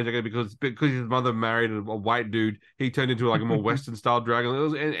into a Chinese dragon because his mother married a white dude. He turned into like a more Western style dragon. It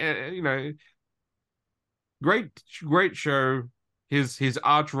was, and great show. His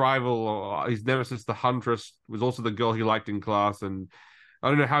arch rival, his nemesis, the Huntress, was also the girl he liked in class, and I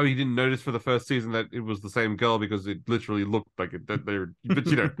don't know how he didn't notice for the first season that it was the same girl because it literally looked like it. That they're, but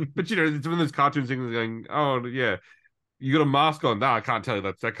it's one of those cartoon things going, oh yeah, you got a mask on. No, I can't tell you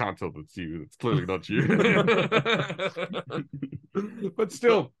that. I can't tell that's you. It's clearly not you. But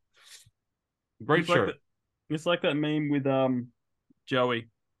still, great show. It's like that meme with Joey.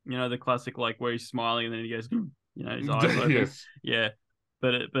 The classic like where he's smiling and then he goes, his eyes open. Yes. Yeah,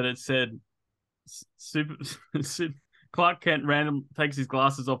 but it said super. Clark Kent takes his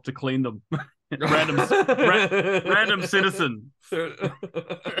glasses off to clean them. Random citizen. I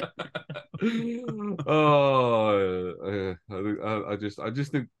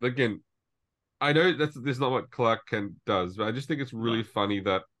just think again. I know that's not what Clark Kent does, but I just think it's really funny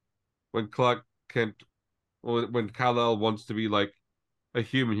that when Clark Kent or when Kal-El wants to be like a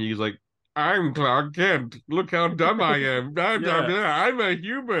human, he's like, I'm Clark Kent. Look how dumb I am. I'm a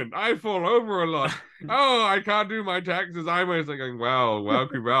human. I fall over a lot. Oh, I can't do my taxes. I'm always like going, wow. Well,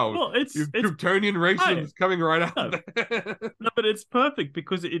 it's Kryptonian racism coming right out there. No, but it's perfect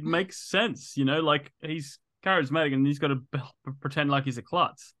because it makes sense. Like he's charismatic and he's got to pretend like he's a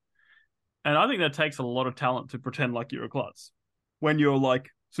klutz. And I think that takes a lot of talent to pretend like you're a klutz when you're like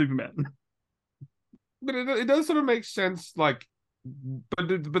Superman. But it does sort of make sense, like. But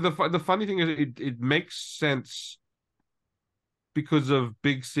the funny thing is, it makes sense because of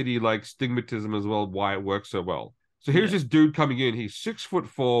big city like stigmatism as well. Why it works so well. So here's this dude coming in. He's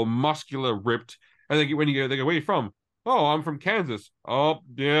 6'4", muscular, ripped. And they go, where are you from? Oh, I'm from Kansas. Oh,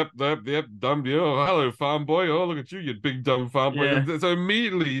 yep, dumb deal. Oh, hello, farm boy. Oh, look at you, you big dumb farm boy. Yeah. So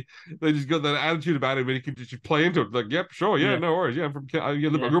immediately they just got that attitude about him, and he can just play into it. Like, yep, sure, yeah, no worries. Yeah, I'm from. I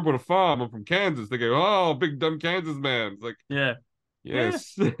grew up on a farm. I'm from Kansas. They go, oh, big dumb Kansas man. It's like, yeah.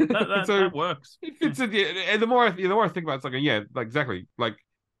 yes, that, so that works. It fits in. Yeah, and the more I think about it, it's like, yeah, like exactly. Like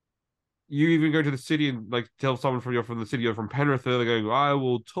you even go to the city and like tell someone you're from the city or from Penrith, they're going, I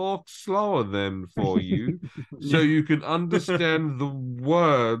will talk slower then for you, so you can understand the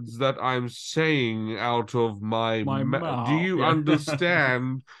words that I'm saying out of my mouth. Do you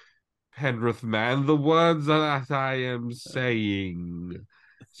understand, Penrith man, the words that I am saying?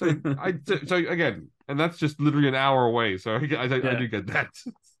 So again, and that's just literally an hour away. So I do get that.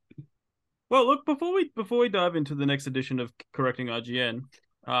 Well, look, before we dive into the next edition of Correcting IGN,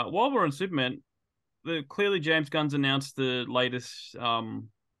 while we're on Superman, clearly James Gunn's announced the latest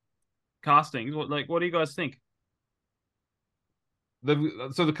castings. What do you guys think?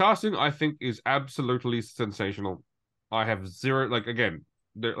 The casting I think is absolutely sensational. I have zero again.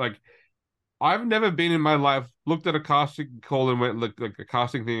 I've never been in my life looked at a casting call and went like a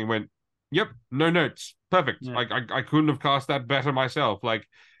casting thing and went, yep, no notes, perfect. Yeah. I couldn't have cast that better myself. Like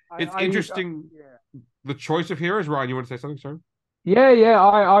it's interesting. The choice of heroes. Ryan, you want to say something, sorry? Yeah.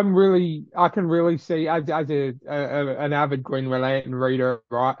 I can really see as an avid Green Lantern reader,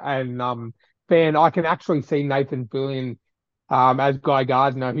 right, and fan. I can actually see Nathan Fillion, as Guy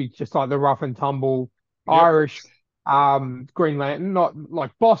Gardner, who's just like the rough and tumble Yep. Irish, Green Lantern, not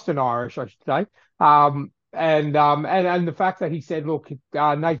like Boston Irish, I should say. And the fact that he said, look,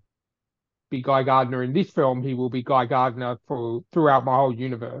 Nathan be Guy Gardner in this film, he will be Guy Gardner for throughout my whole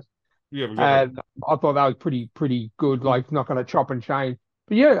universe. Yeah, exactly. And I thought that was pretty good. Like, not going to chop and change.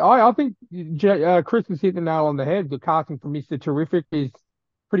 But yeah, I think Chris has hit the nail on the head. The casting for Mr. Terrific is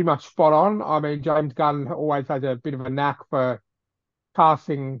pretty much spot on. I mean, James Gunn always has a bit of a knack for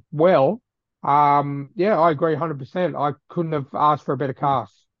casting well. Yeah, I agree 100%. I couldn't have asked for a better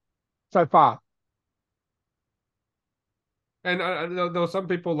cast so far. And there were some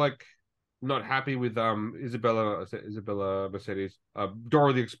people like not happy with Isabella Mercedes,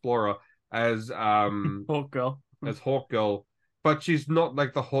 Dora the Explorer Hawk Girl. as Hawk Girl, but she's not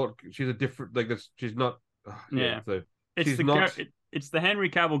like the Hawk. She's a different like this. She's not. Yeah. So It's she's the not. it's the Henry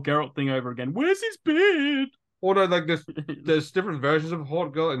Cavill Geralt thing over again. Where's his beard? Or no, like there's different versions of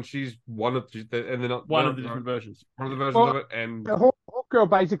Hawk Girl, and she's one of and they're not One of the different versions. one of the versions Well, of it, and Hawk Girl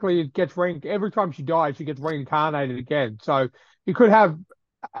basically gets every time she dies, she gets reincarnated again. So you could have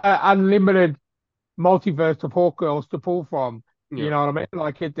unlimited multiverse of Hawk Girls to pull from. You yeah, know what I mean?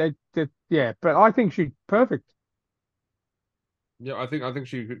 Like yeah. But I think she's perfect. yeah. I think yeah. I think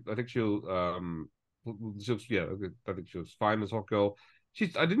she was fine as Hawk Girl.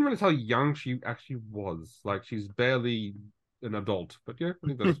 I didn't really tell how young she actually was. Like she's barely an adult, but yeah, I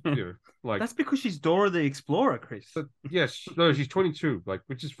think that's like That's because she's Dora the Explorer, Chris. but yes, no, she's 22, like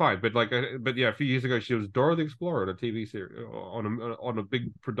which is fine. But like, but yeah, a few years ago she was Dora the Explorer on a TV series on a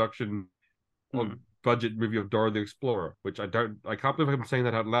big production on budget movie of Dora the Explorer, which I can't believe I'm saying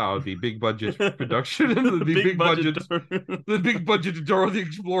that out loud. The big budget production and the big budget the big budget Dora the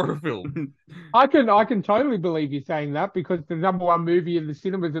Explorer film. I can totally believe you saying that because the number one movie in the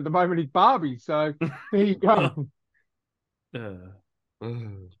cinemas at the moment is Barbie. So there you go.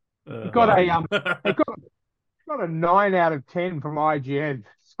 It got a 9 out of 10 from IGN.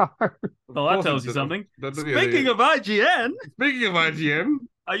 So Well, that tells you something. Speaking of IGN,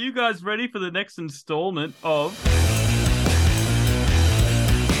 are you guys ready for the next installment of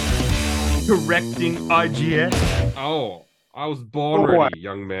Correcting IGN? Oh, I was born ready,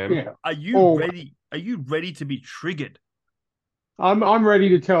 young man. yeah, Are you ready? Are you ready to be triggered? I'm ready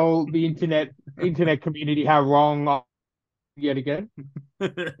to tell the internet community how wrong I am yet again.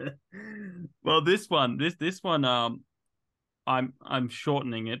 Well, this one, I'm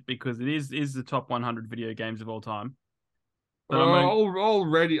shortening it because it is the top 100 video games of all time. But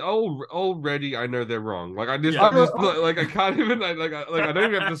already, I know they're wrong. Like I can't even I don't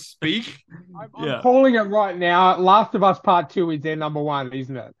even have to speak. I'm calling it right now. Last of Us Part 2 is their number one,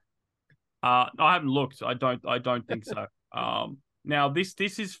 isn't it? I haven't looked. I don't think so. Now this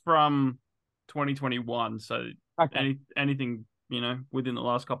is from 2021, so Okay. anything within the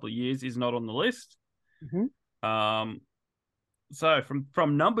last couple of years is not on the list. Mm-hmm. So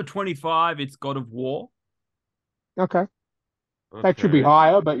from number 25, it's God of War. Okay. That should be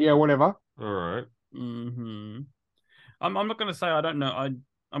higher, but yeah, whatever. All right. Mm-hmm. I'm not going to say I don't know.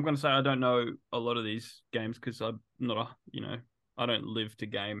 I'm going to say I don't know a lot of these games because I'm not I don't live to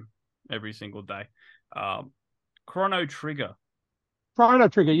game every single day. Chrono Trigger. Chrono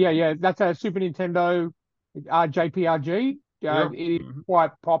Trigger, yeah. That's a Super Nintendo JPRG. Yep. It is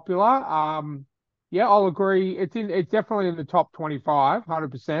quite popular. Yeah, I'll agree. It's definitely in the top 25,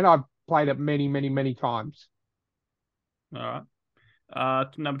 100%. I've played it many, many, many times. All right.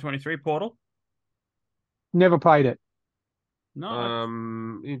 Number 23, Portal. Never played it.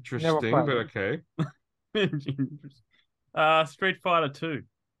 No. Interesting, but okay. Street Fighter 2.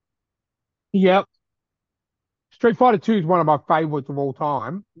 Yep. Street Fighter 2 is one of my favorites of all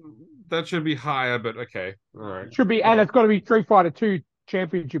time. That should be higher, but okay. All right. Should be, and it's got to be Street Fighter 2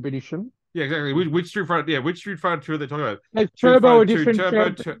 Championship Edition. Yeah, exactly. Which Street Fighter? Yeah, which Street Fighter 2 are they talking about? There's Turbo Edition,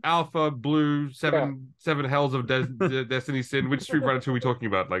 Alpha, Blue, seven Hells of Destiny Sin. Which Street Fighter 2 are we talking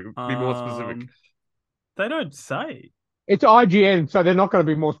about? Like, be more specific. They don't say. It's IGN, so they're not going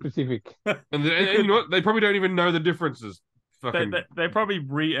to be more specific. And you know what? They probably don't even know the differences. They probably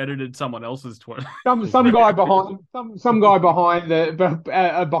re-edited someone else's Twitter. Some guy behind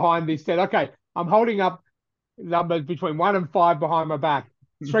behind this said, "Okay, I'm holding up numbers between 1 and 5 behind my back.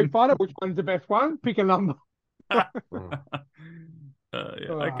 Street Fighter, which one's the best one? Pick a number."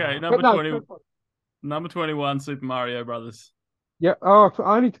 Okay, number 21, Super Mario Brothers. Yeah. Oh,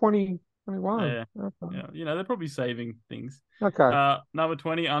 only 21. Yeah. Okay. Yeah. They're probably saving things. Okay. Number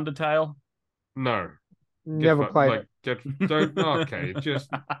 20, Undertale. No. Never played it. Don't. Okay, just.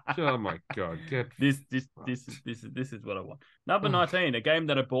 Oh my god, get This is what I want. Number 19, a game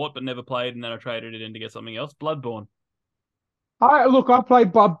that I bought but never played, and then I traded it in to get something else. Bloodborne. I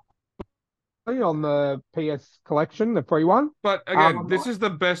played Blood on the PS collection, the free one. But again, this is the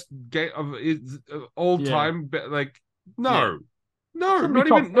best game of all time. Like, no,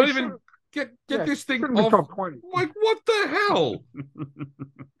 not even get this thing Shouldn't be off. top 20. Like, what the hell?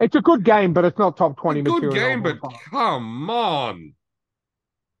 It's a good game, but it's not top 20 Good material. game, but come on.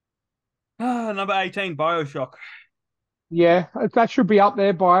 Number 18, Bioshock. Yeah, that should be up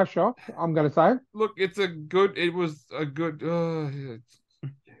there, BioShock, I'm going to say. Look, it was a good.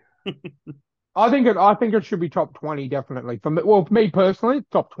 I think it should be top 20, definitely. For me personally,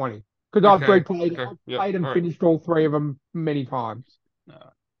 top 20. Because I've played and finished all three of them many times.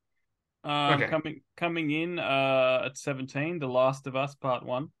 Coming in at 17, The Last of Us Part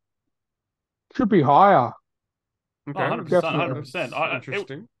 1. Should be higher. Okay. 100%.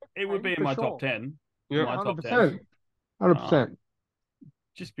 Interesting. It would be in my top 10. Yeah, my 100%. top 10. 100%.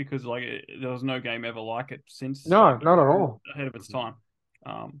 Just because there was no game ever like it since. No, not at all. Ahead of its time.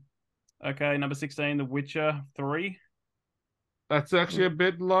 Okay, number 16, The Witcher 3. That's actually a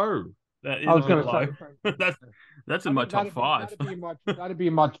bit low. That is I was a bit going low. to say. That's in my top 5. That'd be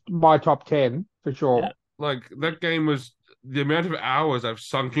my top 10 for sure. Yeah. Like, that game was the amount of hours I've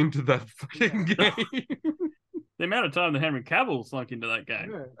sunk into that fucking game. The amount of time that Henry Cavill sunk into that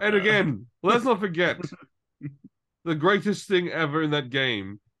game. Yeah. And again, let's not forget the greatest thing ever in that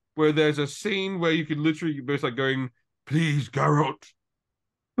game, where there's a scene where you can literally just like going, "Please, Geralt,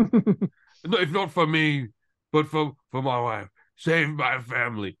 if not for me, but for my wife, save my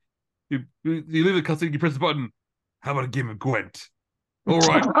family." You leave the cutscene, you press the button. How about a game of Gwent? All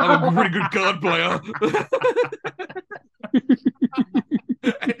right, I'm a pretty good card player.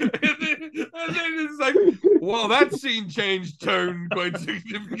 And then it's like, well, that scene changed tone quite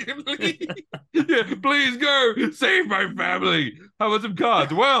significantly. Yeah, please go save my family. How about some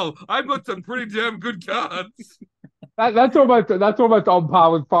cards? Well, I put some pretty damn good cards. That's almost on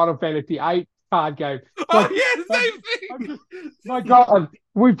par with Final Fantasy VIII card game. Same thing. My God,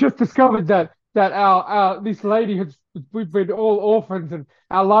 we've just discovered that our this lady we've been all orphans and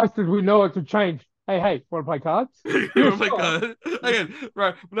our lives as we know it to change. Hey, want to play cards? Again,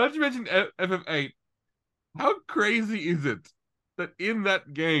 right. Not to mention FF8, how crazy is it that in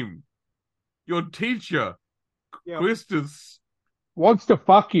that game, your teacher, Quistis, wants to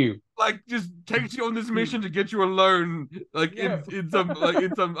fuck you? Like, just takes you on this mission to get you alone, like in some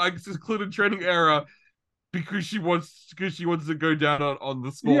secluded training area, because she wants to go down on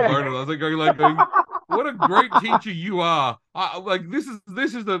the small bonus. I was like going, what a great teacher you are! This is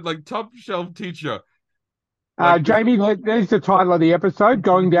the top shelf teacher. Jamie, there's the title of the episode: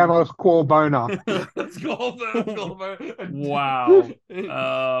 "Going Down on a Squall Boner." Let's call boner. Wow.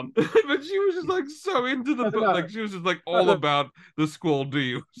 But she was just like so into the book, like she was just like all about the squall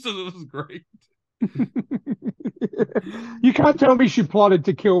deal. So this was great. You can't tell me she plotted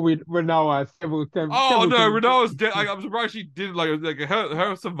to kill Renoa several no, Renoa's dead. I'm surprised she did. Like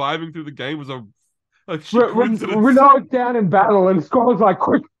her surviving through the game was a coincidence. Renoa's down in battle, and Squall's like,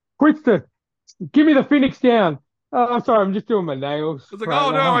 "Quick, give me the Phoenix down." Oh, I'm sorry, I'm just doing my nails. It's like,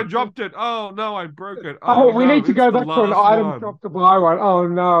 oh no, I dropped it. Oh no, I broke it. We need to go back to an item shop to buy one. Oh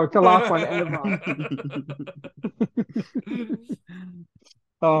no, it's the last one ever.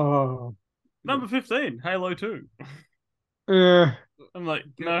 Oh. Number 15, Halo 2. Yeah. I'm like,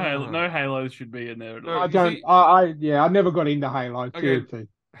 no Halos should be in there at all. I don't. I never got into Halo. Okay,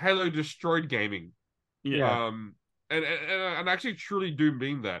 Halo destroyed gaming. Yeah. And I actually truly do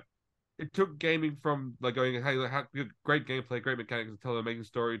mean that. It took gaming from like going, hey, great gameplay, great mechanics, and tell an amazing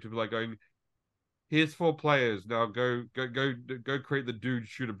story, to like going, here's 4 players, now go create the dude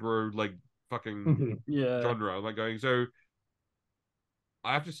shooter bro like fucking genre. Like going, so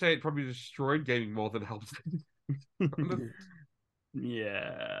I have to say it probably destroyed gaming more than helped.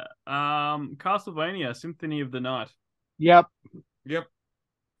 Yeah. Castlevania Symphony of the Night. Yep.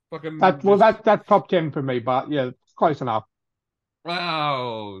 Fucking that's top 10 for me, but yeah, it's close enough.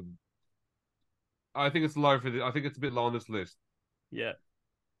 Wow. I think it's low I think it's a bit low on this list. Yeah.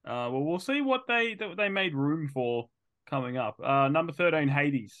 Well, we'll see what they made room for coming up. Number 13,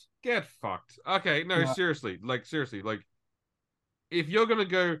 Hades. Get fucked. Okay, no, seriously, if you're gonna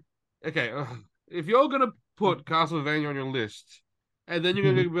go, if you're gonna put Castlevania on your list, and then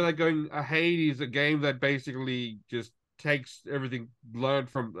you're gonna be like going, a Hades, a game that basically just takes everything learned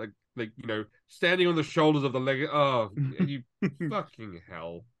from like standing on the shoulders of the leg. Oh, you fucking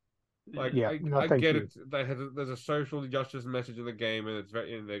hell. Like Yeah, no, I thank get you. it. There's a social justice message in the game, and it's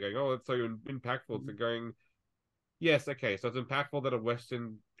very. And they're going, oh, it's so impactful. It's going, yes, okay, so it's impactful that a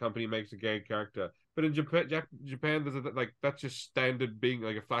Western company makes a gay character, but in Japan, there's like that's just standard being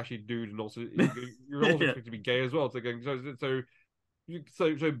like a flashy dude, and also you're also Yeah. expected to be gay as well. It's like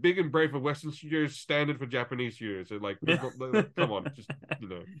so big and brave for Western studios, standard for Japanese studios. So like, come on, just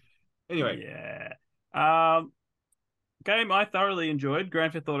Anyway, Yeah. Um, Game I thoroughly enjoyed,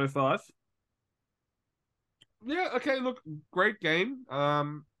 Grand Theft Auto 5. yeah, okay, look, great game. I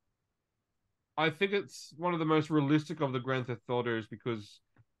think it's one of the most realistic of the Grand Theft Autos because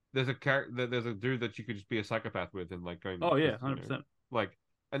there's a character, there's a dude that you could just be a psychopath with and like going, Oh yeah, just 100%. like,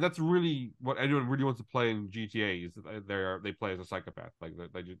 and that's really what anyone really wants to play in GTA is that they play as a psychopath, like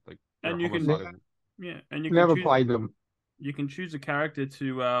they just like they're And you can homicidal. yeah, and Never played them. you can choose a character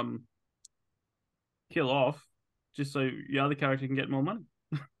to kill off just so your other character can get more money.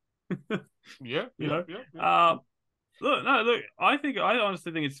 Yeah, You yeah, know? yeah, yeah. Look, I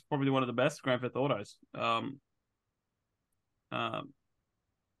honestly think it's probably one of the best Grand Theft Autos. Um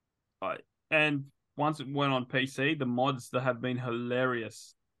I and once it went on PC, the mods that have been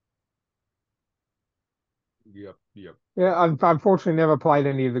hilarious. Yep, yep. Yeah, unfortunately, never played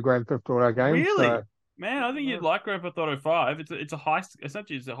any of the Grand Theft Auto games. Really? So Man, I think you'd like Grand Theft Auto 5. It's a heist,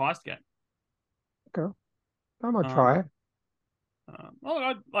 essentially it's a heist game. okay, I might Um try it.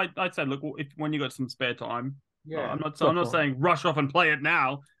 well, I'd say look if when you got some spare time. Yeah, I'm not definitely. saying rush off and play it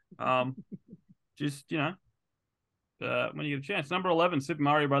now. Just when you get a chance. Number 11, Super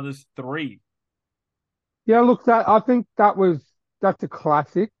Mario Brothers 3. Yeah, look, that I think that's a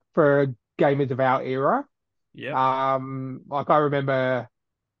classic for gamers of our era. Yep. Like I remember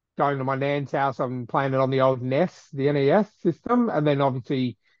going to my nan's house and playing it on the old NES, the NES system, and then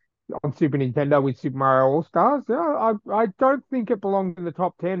obviously on Super Nintendo with Super Mario All Stars. Yeah, I don't think it belongs in the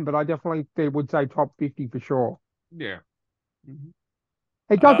top 10, but I definitely would say top 50 for sure. Yeah. Mhm.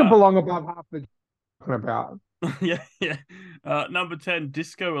 It doesn't belong above half the talking about. Yeah, yeah. Number 10,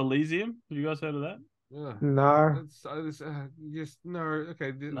 Disco Elysium. Have you guys heard of that? Yeah. No. That's just no.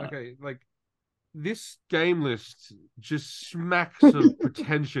 Okay, No. okay. Like this game list just smacks of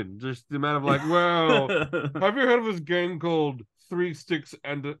pretension. Just the amount of like, well, have you heard of this game called Three Sticks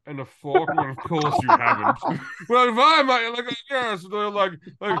and a Fork? Well, of course you haven't. Well, if I might, like, yes, they're like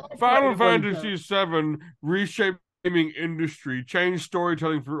Final Fantasy VII reshaped gaming industry, changed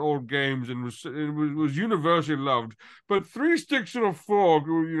storytelling for old games, and was universally loved. But Three Sticks and a Fork,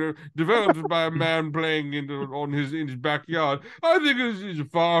 developed by a man playing in his backyard, I think is a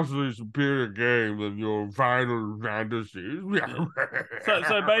vastly superior game than your Final Fantasy. Yeah.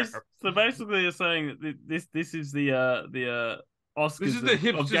 So basically, you're saying that this is the Oscars This is the of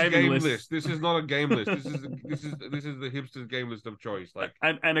hipsters gaming game lists. list. This is not a game list. This is the hipsters game list of choice. Like,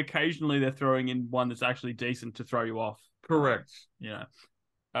 and occasionally they're throwing in one that's actually decent to throw you off. correct. So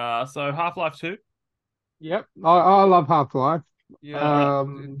Half-Life 2. Yep, I love Half-Life. Yeah,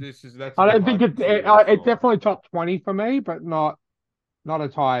 that's. I don't think Half-Life 2 it's definitely top 20 for me, but not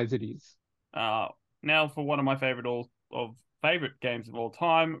as high as it is. Now for one of my favorite games of all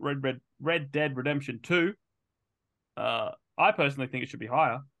time, Red Dead Redemption 2. I personally think it should be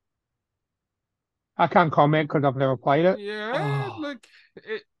higher. I can't comment because I've never played it. Yeah, Oh. like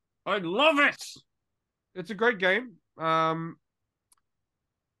it. I love it. It's a great game.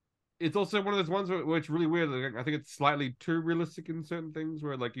 It's also one of those ones where it's really weird. Like, I think it's slightly too realistic in certain things,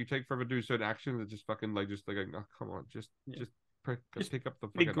 where like you take forever to do certain actions that just fucking like oh come on, just pick up the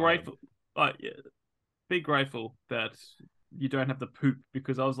Be fucking grateful. Be grateful that you don't have to poop,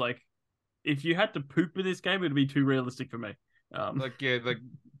 because I was like, if you had to poop in this game, it'd be too realistic for me. But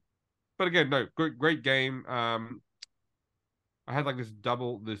again, no, great game. I had like this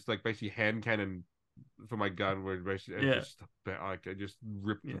like basically hand cannon for my gun where basically I just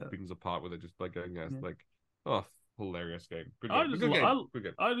ripped the things apart with it, just like going like, oh, hilarious game. Good game. Good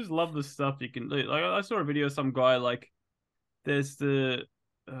game. I just love the stuff you can do. Like I saw a video of some guy, like there's the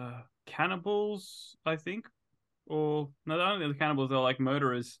cannibals, I think, or no, they aren't the cannibals. They're like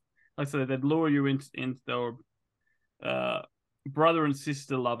murderers. Like so, they'd lure you into their brother and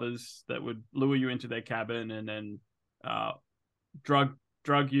sister lovers that would lure you into their cabin and then drug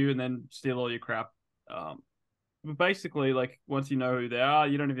you and then steal all your crap. But basically, like once you know who they are,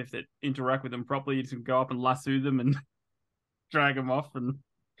 you don't even have to interact with them properly. You just go up and lasso them and drag them off and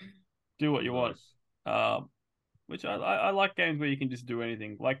do what you want. Which I like games where you can just do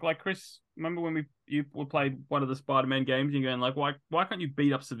anything. Like Chris, remember when you played one of the Spider-Man games? And you're going like, why can't you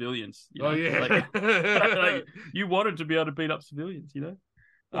beat up civilians? You know? Oh yeah, like, you wanted to be able to beat up civilians, you know?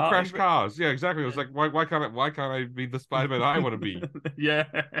 Or crash cars. Yeah, exactly. It was like, why can't I be the Spider-Man I want to be? Yeah.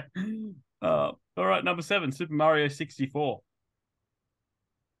 number 7, Super Mario 64.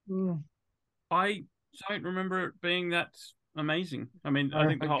 Mm. I don't remember it being that amazing. I mean, I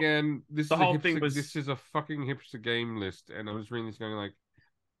think Again, the whole thing was this is a fucking hipster game list, and I was reading this going like,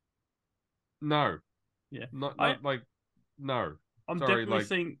 no, yeah. not like, no. I'm Sorry,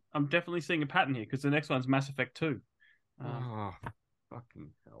 definitely like, seeing a pattern here because the next one's Mass Effect 2. oh, fucking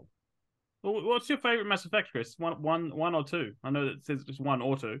hell. Well, what's your favorite Mass Effect, Chris? One or two? I know that it says just one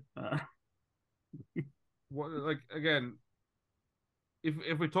or two. What, like, again,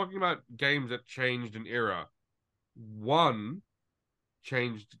 if we're talking about games that changed an era, one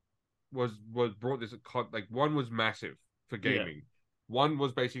changed was brought this like one was massive for Yeah. gaming. One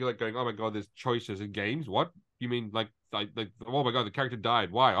was basically like going, oh my god, there's choices in games. What you mean? Like oh my god, the character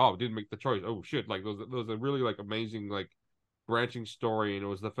died. Why? Oh, didn't make the choice. Oh shit! Like there was a really like amazing like branching story, and it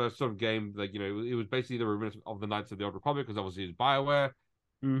was the first sort of game like it was basically the remnants of the Knights of the Old Republic because obviously it's BioWare.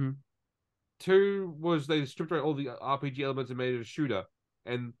 Mm-hmm. Two was they stripped away all the RPG elements and made it a shooter,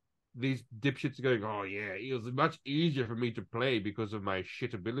 and these dipshits are going, oh yeah, it was much easier for me to play because of my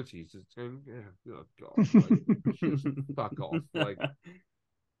shit abilities. It's going, yeah, oh god, like, just fuck off, like,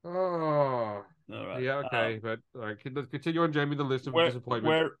 oh, All right. yeah, okay, but all right, let's continue on, Jamie, the list of We're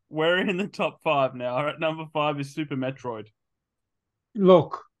disappointments. we're in the top 5 now. All right, number 5 is Super Metroid.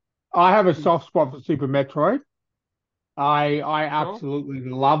 Look, I have a soft spot for Super Metroid. I Sure. absolutely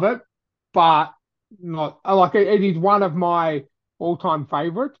love it, but not like it is one of my all-time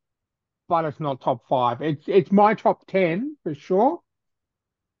favorites, but it's not top 5. It's my top 10 for sure,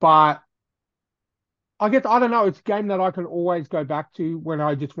 but I guess I don't know. It's a game that I can always go back to when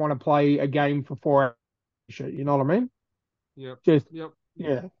I just want to play a game for 4 hours. You know what I mean? Yep. Just Yep.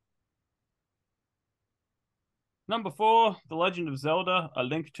 yeah. Number 4, The Legend of Zelda: A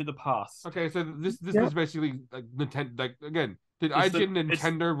Link to the Past. Okay, so this Yeah. is basically like Nintendo. Like again, did It's IGN the-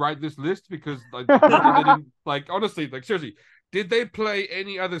 Nintendo write this list because like they didn't like honestly like seriously, did they play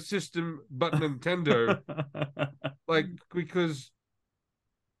any other system but Nintendo? Like because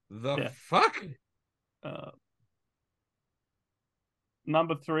the Yeah. fuck?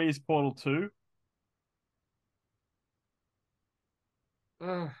 Number 3 is Portal 2.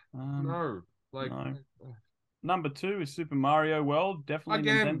 No, like No. Number 2 is Super Mario World, definitely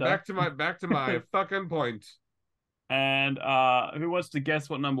again, Nintendo. back to my fucking point. And who wants to guess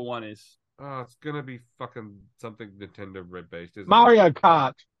what number 1 is? Oh, it's gonna be fucking something Nintendo based, isn't it? Mario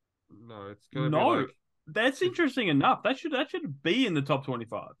Kart. No, it's gonna be No, like that's interesting enough. That should be in the top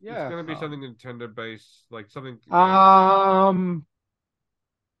 25. it's Yeah. gonna be something Nintendo based, like something. Can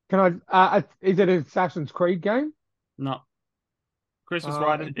is it an Assassin's Creed game? No, Chris was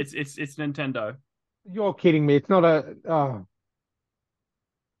right. It's Nintendo. You're kidding me. It's not a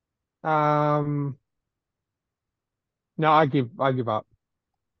no, I give up.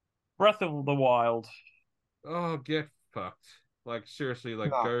 Breath of the Wild. Oh, get fucked. Like seriously,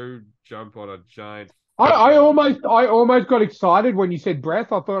 like No. go jump on a giant. I almost got excited when you said Breath.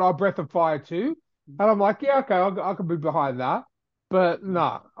 I thought, oh, Breath of Fire too. And I'm like, yeah, okay, I can be behind that. But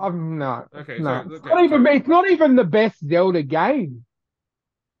no, I'm no. Okay, No. so It's not even the best Zelda game.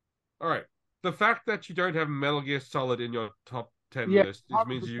 all right. The fact that you don't have Metal Gear Solid in your top 10 Yeah, list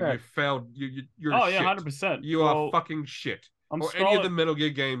means you 100%. failed. You're Oh shit. yeah, 100%. You are fucking shit. I'm or any of the scrolling. Metal Gear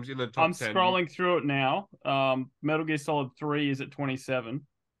games in the top I'm 10. scrolling through it now. Metal Gear Solid 3 is at 27.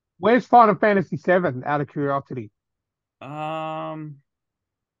 Where's Final Fantasy VII? Out of curiosity.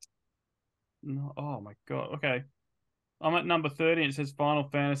 No, oh my god. Okay, I'm at number 30. And it says Final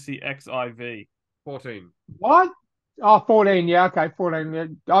Fantasy XIV. 14. What? Oh, 14. Yeah, okay, 14. Yeah.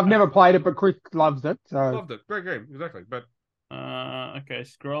 I've never played it, but Chris loves it. So Loved it. Great game. Exactly. But Okay,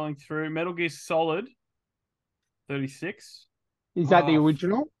 scrolling through Metal Gear Solid 36. is that the Oh,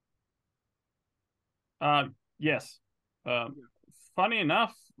 original? Yes. Funny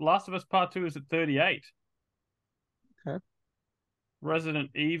enough, Last of Us Part 2 is at 38. Okay. Resident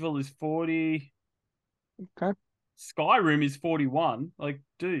Evil is 40. Okay. Skyrim is 41. Like,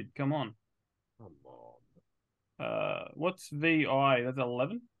 dude, come on. come on. What's VI? That's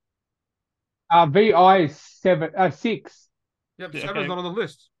 11? VI is 6. Yep, Yeah, 7's okay. not on the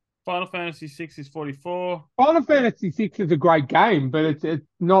list. Final Fantasy 6 is 44. Final Fantasy 6 is a great game, but it's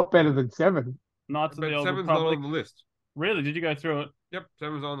not better than 7. Knights of But the Old 7's Republic. not on the list. Really? Did you go through it? Yep,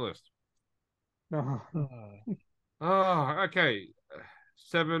 7's on the list. Oh. Oh, okay.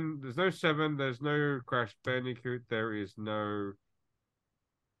 7. There's no 7. There's no Crash Bandicoot. There's no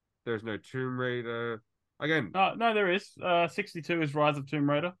Tomb Raider. Again, No, there is. 62 is Rise of Tomb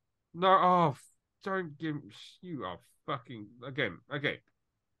Raider. no. Oh, don't give you are fucking again. Okay,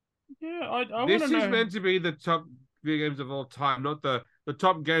 Yeah, I want this to is know. meant to be the top video games of all time, not the the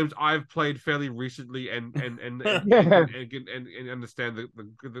top games I've played fairly recently and Yeah. and understand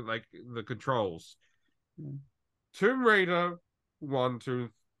the controls. Tomb Raider 1, 2,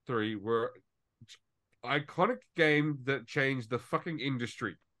 3 were iconic games that changed the fucking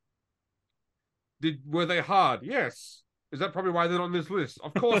industry. Were they hard? Yes. Is that probably why they're on this list?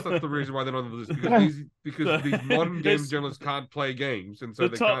 Of course, that's the reason why they're on this list because these modern game journalists can't play games, and so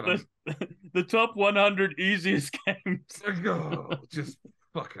they can't. The top 100 easiest games. Oh, just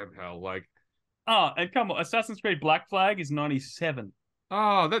fucking hell! Like, And come on, Assassin's Creed Black Flag is 97.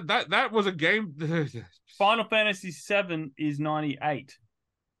 oh, that was a game. Final Fantasy 7 is 98.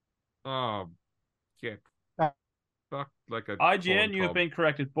 Oh, yeah. Fuck, like a IGN, you have been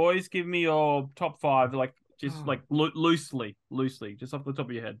corrected. Boys, give me your top 5, like just like loosely, just off the top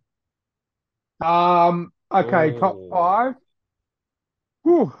of your head. Okay, top Oh. 5.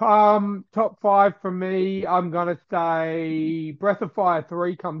 Whew, top 5 for me, I'm gonna say Breath of Fire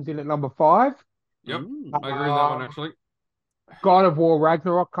 3 comes in at number 5. Yep, Ooh. I agree with that one actually. God of War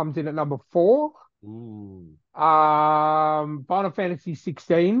Ragnarok comes in at number 4. Ooh. Final Fantasy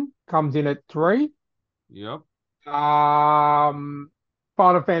 16 comes in at 3. Yep. Final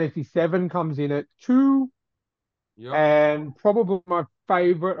Fantasy 7 comes in at 2. Yep. And probably my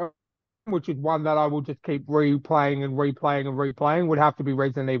favorite, which is one that I will just keep replaying and replaying and replaying, would have to be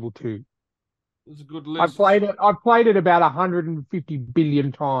Resident Evil 2. It's a good list. I've played it about 150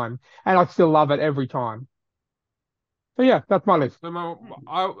 billion times, and I still love it every time. So yeah, that's my list. So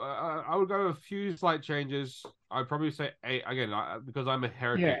I would go with a few slight changes. I'd probably say 8 again because I'm a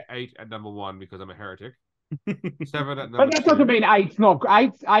heretic. Yeah. 8 at number 1 because I'm a heretic. 7 at number But that 2. doesn't mean eight's not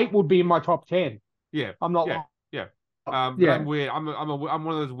eight would be in my top 10. Yeah, I'm not. yeah, yeah. But Yeah. I'm weird. I'm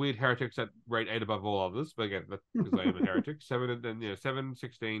one of those weird heretics that rate 8 above all others. But again, that's because I am a heretic. 7 and then 7,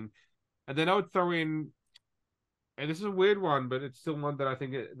 16, and then I would throw in. And this is a weird one, but it's still one that I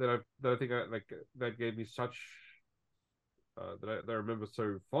think that gave me such that I remember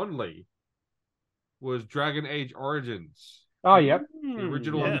so fondly was Dragon Age Origins. Oh yeah. The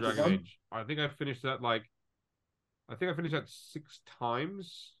original yes. Dragon Age. I think I finished that 6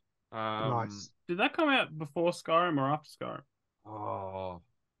 times. Nice. Did that come out before Skyrim or after Skyrim? Oh,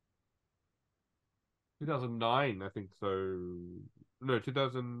 2009, I think so. No,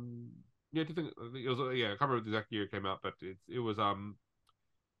 2000. Yeah, it was. Yeah, I can't remember the exact year it came out, but it was.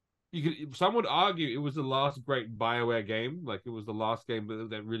 Some would argue it was the last great BioWare game. Like it was the last game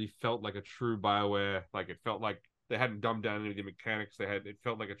that really felt like a true BioWare. Like it felt like they hadn't dumbed down any of the mechanics. It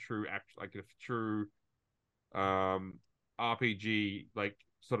felt like a true RPG like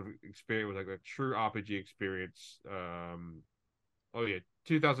sort of experience, like a true RPG experience. Oh yeah,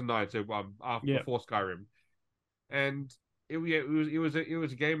 2009. So before Skyrim, and it was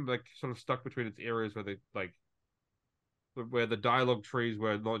a game like sort of stuck between its eras where the dialogue trees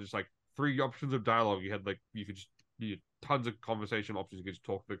were not just like 3 options of dialogue. You had tons of conversation options. You could just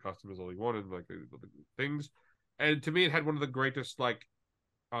talk to the customers all you wanted, like things. And to me, it had one of the greatest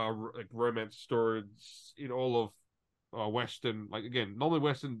romance stories in all of Western. Like again, normally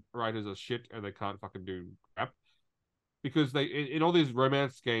Western writers are shit and they can't fucking do crap because they in all these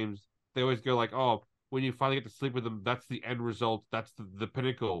romance games they always go like, oh, when you finally get to sleep with them, that's the end result. That's the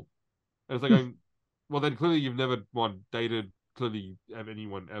pinnacle. And it's like going, well, then clearly you've never dated clearly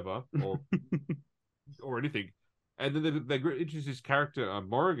anyone ever or anything. And then they introduce this character,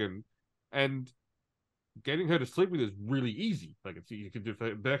 Morrigan, and getting her to sleep with is really easy. Like you can do,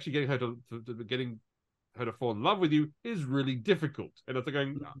 but actually getting her to fall in love with you is really difficult. And it's like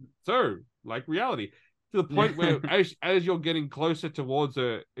going, so like reality. To the point where as you're getting closer towards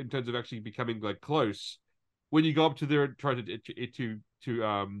her in terms of actually becoming like close, when you go up to there and try to get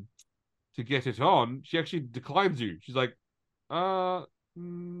it on, she actually declines you. She's like, no,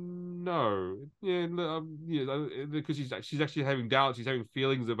 because she's actually having doubts. She's having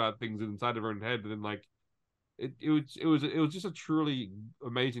feelings about things inside of her own head, and then like it was just a truly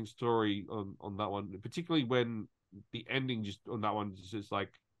amazing story on that one, particularly when the ending just on that one is just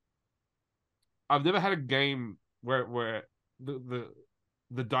like. I've never had a game where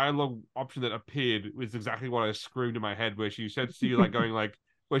the dialogue option that appeared was exactly what I screamed in my head, where she said to you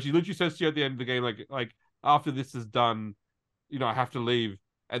where she literally says to you at the end of the game, like after this is done, I have to leave,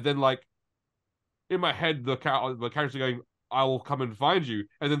 and then like in my head the characters are going, I will come and find you,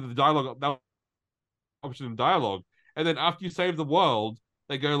 and then the dialogue that option in dialogue, and then after you save the world,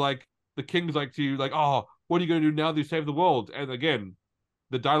 they go like the king's like to you like, oh, what are you going to do now that you save the world? And again,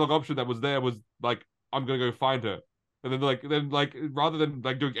 the dialogue option that was there was like, I'm gonna go find her, and then rather than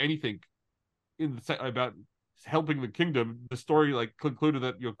like doing anything about helping the kingdom, the story like concluded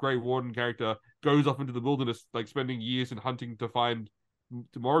that your Grey Warden character goes off into the wilderness, like spending years in hunting to find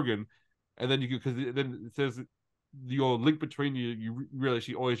to Morgan, and then because then it says your link between you realize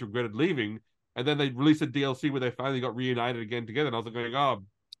she always regretted leaving, and then they released a DLC where they finally got reunited again together, and I was like going, oh,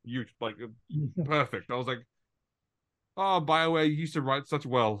 you like perfect. I was like, oh, BioWare, you used to write such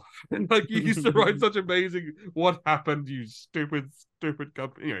well. Like, you used to write such amazing. What happened, you stupid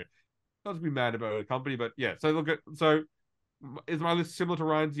company? Anyway, not to be mad about a company, but yeah. So is my list similar to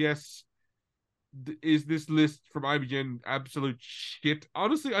Ryan's? Yes. Is this list from IGN absolute shit?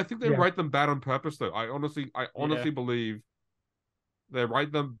 Honestly, I think they write them bad on purpose, though. I honestly believe they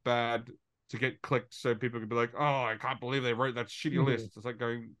write them bad to get clicked, so people can be like, "Oh, I can't believe they wrote that shitty list." It's like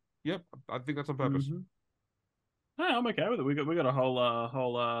going, "Yep, I think that's on purpose." Mm-hmm. Hey, I'm okay with it. We got a whole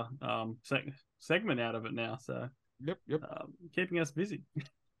segment out of it now, so Yep. keeping us busy.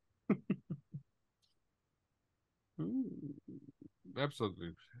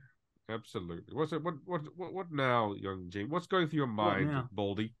 Absolutely. What now, young Jim? What's going through your mind,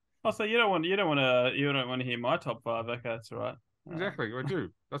 Baldy? Oh, so you don't want to hear my top five? Okay, that's all right. Exactly, I do.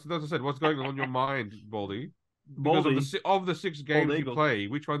 That's what I said. What's going on your mind, Baldy? Because Baldy, of the 6 games you play,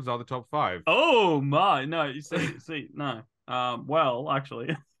 which ones are the top 5? Oh my, no, you see, no. Well,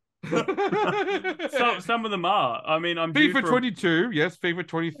 actually, some of them are. I mean, I'm FIFA 22, yes. FIFA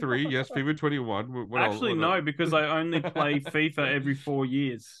 23, yes. FIFA 21. Actually, no, because I only play FIFA every 4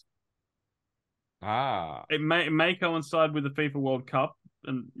 years. Ah, it may coincide with the FIFA World Cup,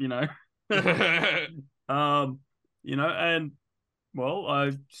 and and well,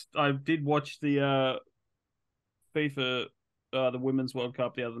 I did watch the FIFA the Women's World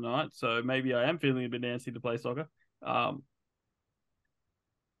Cup the other night, so maybe I am feeling a bit antsy to play soccer. But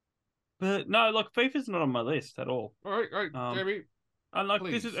no, like FIFA's not on my list at all. All right, Jamie. And like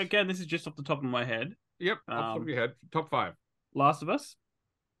please. This is just off the top of my head. Yep, off the top of your head. Top 5. Last of Us.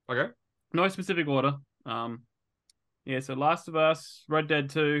 Okay. No specific order. So Last of Us, Red Dead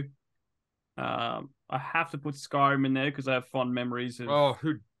 2. I have to put Skyrim in there because I have fond memories of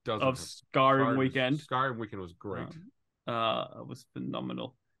who doesn't of Skyrim Weekend. Skyrim Weekend was great. It was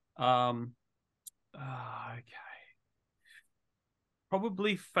phenomenal. Okay.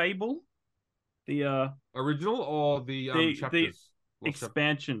 Probably Fable. The original or the chapters? The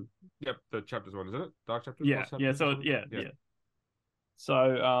expansion. Yep, the chapters one, isn't it? Dark chapters? Yeah, yeah. So yeah.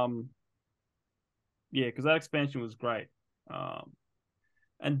 So because that expansion was great.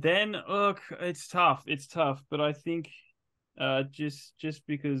 And then look, it's tough, but I think just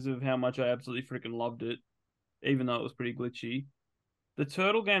because of how much I absolutely freaking loved it, even though it was pretty glitchy, the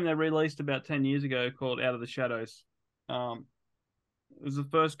Turtle game they released about 10 years ago called Out of the Shadows. It was the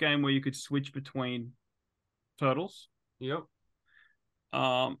first game where you could switch between turtles. Yep.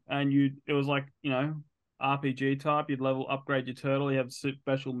 And it was like, RPG type. You'd upgrade your turtle. You have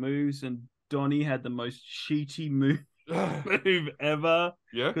special moves, and Donnie had the most cheaty move ever.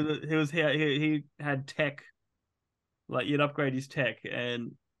 Yeah. Because he had tech. Like, you'd upgrade his tech,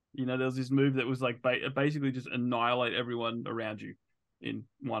 and there was this move that was like basically just annihilate everyone around you in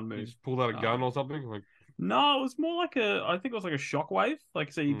one move. You just pulled out a gun or something? Like, no, it was more like I think it was like a shockwave.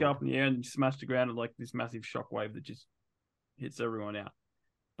 Like, so you go up in the air and you smash the ground with like this massive shockwave that just hits everyone out.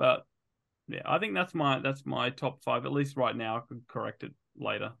 But yeah, I think that's my top 5, at least right now. I could correct it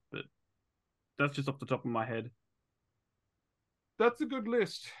later, but that's just off the top of my head. That's a good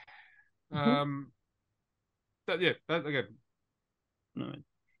list. That again. No.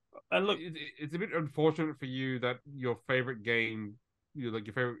 And look, it's a bit unfortunate for you that your favorite game, your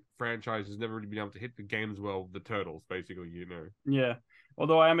favorite franchise, has never really been able to hit the games well. The Turtles, basically, Yeah.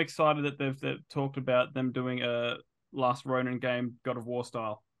 Although I am excited that they've talked about them doing a Last Ronin game, God of War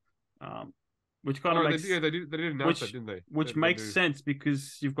style, which kind of makes they did announce that, didn't they? Which makes sense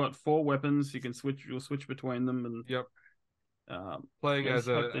because you've got 4 weapons, you'll switch between them, and yep. Playing as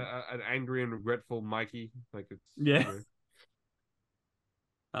an angry and regretful Mikey, like it's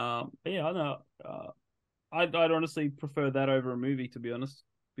I know. I'd honestly prefer that over a movie, to be honest,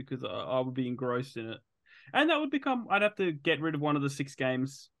 because I would be engrossed in it, and that would become. I'd have to get rid of one of the 6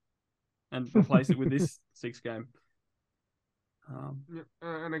 games and replace it with this 6 game.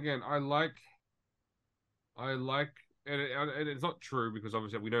 And again, I like, and it's not true because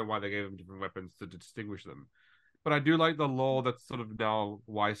obviously we know why they gave them different weapons to distinguish them, but I do like the law that's sort of now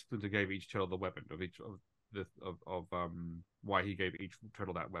why Splinter gave each turtle the weapon of why he gave each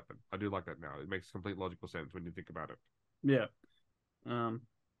turtle that weapon. I do like that now. It makes complete logical sense when you think about it. Yeah.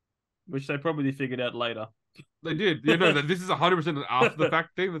 Which they probably figured out later. They did. This is 100% an after the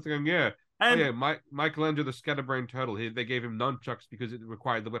fact thing. That's going, Michelangelo the Scatterbrain Turtle. They gave him nunchucks because it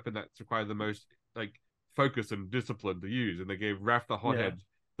required the weapon that required the most focus and discipline to use, and they gave Raph the Hothead,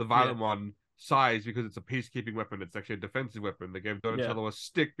 the violent one, size because it's a peacekeeping weapon. It's actually a defensive weapon. They gave Donatello a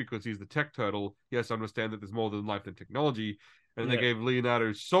stick because he's the tech turtle. Yes, I understand that there's more than life than technology. And they gave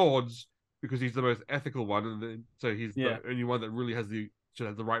Leonardo swords because he's the most ethical one, and so he's the only one that really should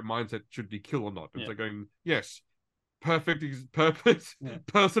have the right mindset. Should he kill or not? It's like going, yes, perfect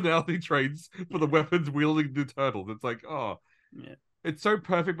personality traits for the weapons wielding the turtles. It's like, it's so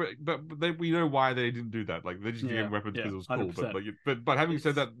perfect, but we know why they didn't do that. Like they just gave him weapons because it was cool. 100%. But having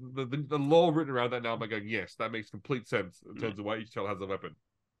said that, the law written around that now, I'm going, yes, that makes complete sense in terms of why each turtle has a weapon.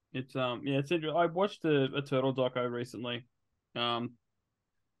 It's it's interesting. I watched a turtle doco recently,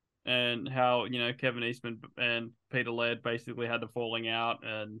 and how Kevin Eastman and Peter Laird basically had the falling out,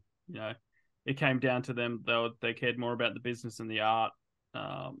 and it came down to them. They cared more about the business and the art,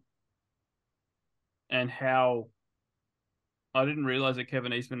 and how I didn't realize that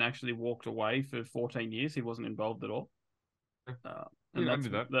Kevin Eastman actually walked away for 14 years. He wasn't involved at all, and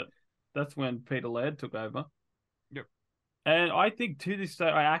that's when Peter Laird took over. Yep. And I think to this day,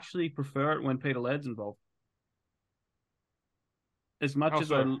 I actually prefer it when Peter Laird's involved. As much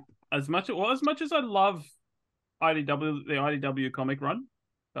as I love IDW, the IDW comic run,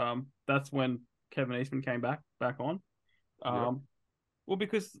 that's when Kevin Eastman came back on. Well,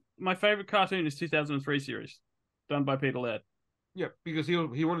 because my favorite cartoon is 2003 series, done by Peter Laird. Yeah, because he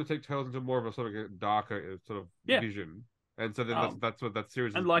wanted to take Tales into more of a sort of darker sort of vision, and so then that's what that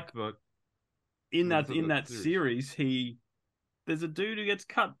series and is. Like about. in that series, there's a dude who gets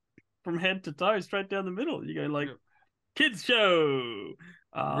cut from head to toe straight down the middle. You go kids show.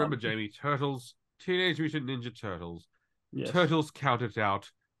 Remember, Jamie, Turtles, Teenage Mutant Ninja Turtles. Yes. Turtles counted out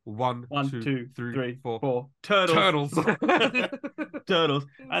 1, 2, 3, 4. Turtles. Turtles.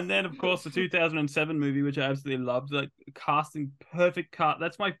 And then, of course, the 2007 movie, which I absolutely loved. Like casting, perfect cast.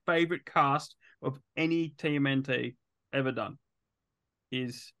 That's my favorite cast of any TMNT ever done.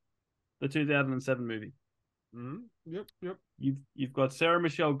 Is the 2007 movie. Mm-hmm. Yep. You've got Sarah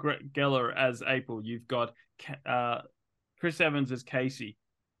Michelle Gellar as April. You've got Chris Evans as Casey.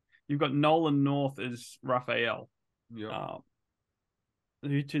 You've got Nolan North as Raphael. Yeah.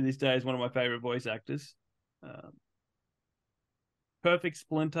 Who to this day is one of my favorite voice actors. Perfect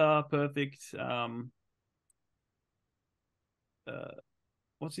Splinter. Perfect.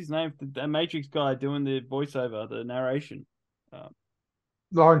 What's his name? The Matrix guy doing the voiceover, the narration.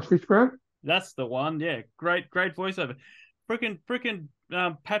 Lawrence Fishburne. That's the one. Yeah, great voiceover. Freaking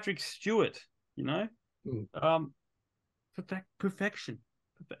Patrick Stewart. Perfection.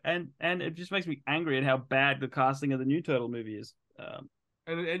 And it just makes me angry at how bad the casting of the new Turtle movie is.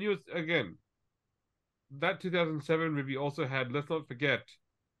 And you again, that 2007 movie also had, let's not forget,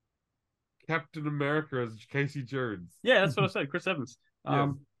 Captain America as Casey Jones. Yeah, that's what I said. Chris Evans. Yes.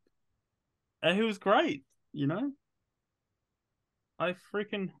 And he was great. I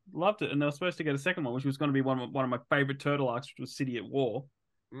freaking loved it. And they were supposed to get a second one, which was going to be one of my favorite Turtle arcs, which was City at War.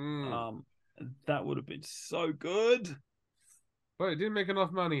 That would have been so good. But it didn't make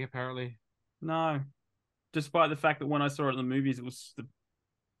enough money, apparently. No. Despite the fact that when I saw it in the movies, it was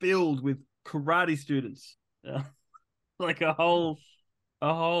filled with karate students. Like a whole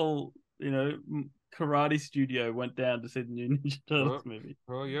karate studio went down to see the new Ninja Turtles movie.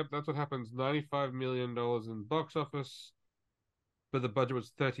 Oh, yep, that's what happens. $95 million in box office, but the budget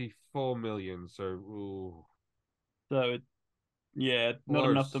was $34 million. So, not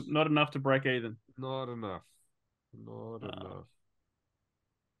enough to break even. Not enough.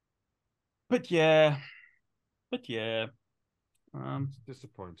 But yeah. It's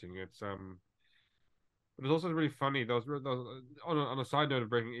disappointing. But it's also really funny. There was on a side note of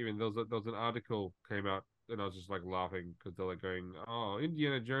breaking even. There was an article came out, and I was just like laughing because they're like going, "Oh,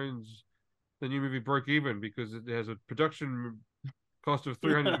 Indiana Jones, the new movie broke even because it has a production cost of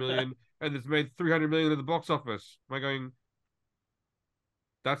 $300 million and it's made $300 million at the box office." Am I going?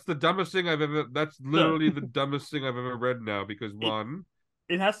 That's the dumbest thing I've ever. That's literally the dumbest thing I've ever read now. Because one,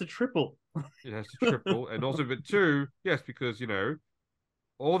 it has to triple. It has to triple, and also, but two, yes, because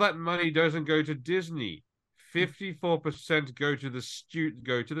all that money doesn't go to Disney. 54% go to the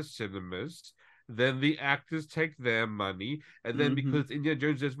cinemas. Then the actors take their money, and then because Indiana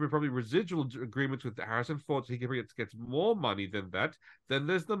Jones, there's probably residual agreements with Harrison Ford, so he gets more money than that. Then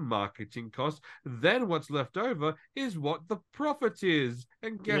there's the marketing cost. Then what's left over is what the profit is.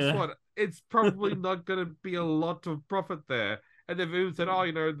 And guess what? It's probably not going to be a lot of profit there. And they've even said, "Oh,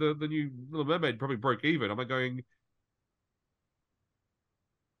 the new Little Mermaid probably broke even." I'm going,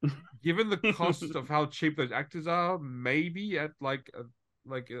 given the cost of how cheap those actors are, maybe at it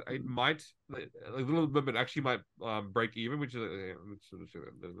might, Little Mermaid actually might break even, which is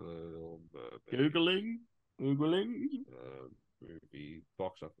Googling. movie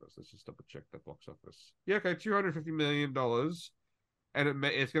box office. Let's just double check that box office. Yeah, okay, $250 million, and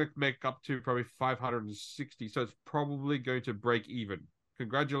it's going to make up to probably 560. So it's probably going to break even.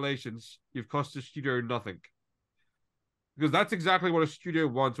 Congratulations, you've cost the studio nothing. Because that's exactly what a studio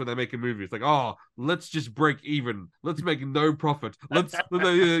wants when they make a movie. It's like, oh, let's just break even. Let's make no profit.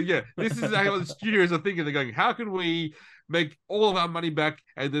 Yeah. This is exactly what the studios are thinking. They're going, how can we make all of our money back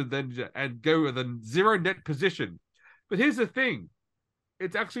and then go with a zero net position? But here's the thing.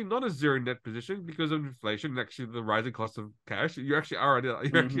 It's actually not a zero net position because of inflation and actually the rising cost of cash. You actually already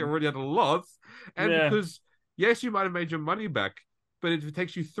at a loss. And because, yes, you might have made your money back, but if it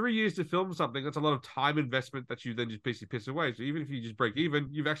takes you 3 years to film something, that's a lot of time investment that you then just basically piss away. So even if you just break even,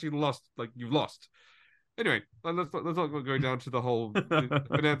 you've actually lost. You've lost. Anyway, let's not go down to the whole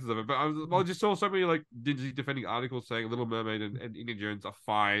finances of it. But I just saw so many defending articles saying Little Mermaid and Indiana Jones are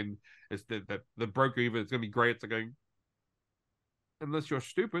fine. It's that the broke even. It's gonna be great. It's going. Unless you're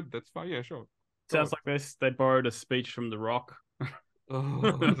stupid, that's fine. Yeah, sure. Sounds like they borrowed a speech from The Rock.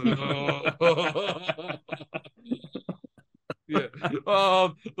 Yeah.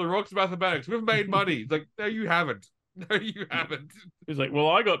 The Rock's mathematics. We've made money. It's like, no, you haven't. No, you haven't. He's like, well,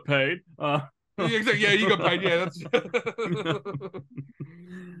 I got paid. Yeah, you got paid. Yeah, that's.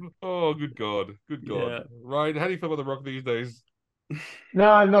 Oh, good God. Good God. Yeah. Ryan, how do you feel about The Rock these days?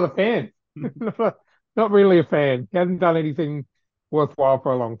 No, I'm not a fan. Not really a fan. He hasn't done anything worthwhile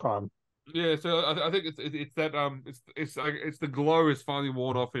for a long time. Yeah, so I think it's that it's the glow is finally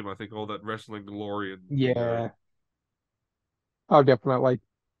worn off him. I think all that wrestling glory and Yeah. Oh, definitely.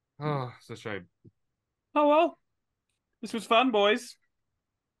 Oh, it's a shame. Oh well, this was fun, boys.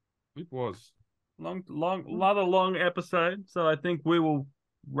 It was Another long episode. So I think we will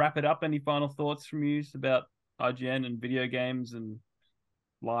wrap it up. Any final thoughts from you about IGN and video games and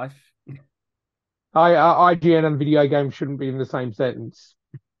life? IGN and video games shouldn't be in the same sentence,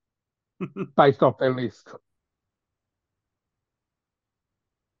 based off their list.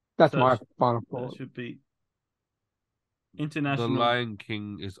 That's my final thought. That should be international. The Lion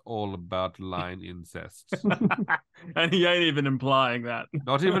King is all about lion incest, and he ain't even implying that.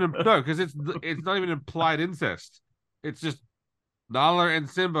 Not even no, because it's not even implied incest. It's just Nala and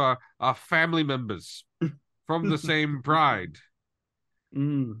Simba are family members from the same pride.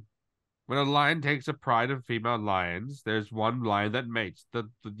 When a lion takes a pride of female lions, there's one lion that mates,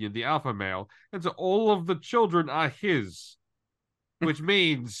 the alpha male, and so all of the children are his, which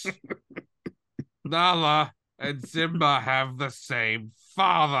means Nala and Simba have the same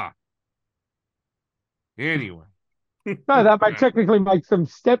father. Anyway. No, that might technically make them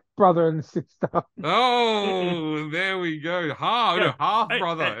stepbrother and sister. Oh, there we go. Half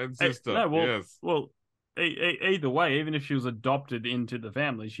brother and sister. No, well, yes. Well, either way, even if she was adopted into the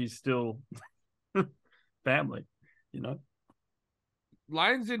family, she's still family, you know.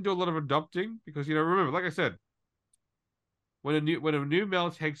 Lions didn't do a lot of adopting because, remember, like I said, when a new male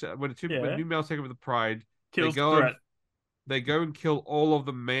takes when new males take over the pride, Kills threat. They go and kill all of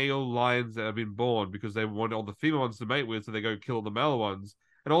the male lions that have been born because they want all the female ones to mate with, so they go kill the male ones.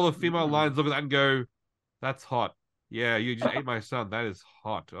 And all the female lions look at that and go, that's hot. Yeah, you just ate my son. That is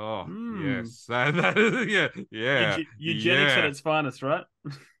hot. Oh, yes. That is, yeah. Eugenics at its finest, right?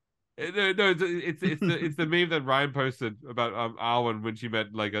 No, it's the meme that Ryan posted about Arwen when she met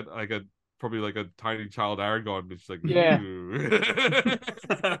probably like a tiny child Aragorn, but she's like, yeah.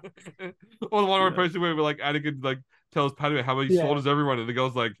 Or the one where I posted where Anakin tells Padme how he slaughters everyone, and the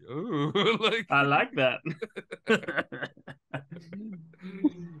girl's like, ooh, I like that.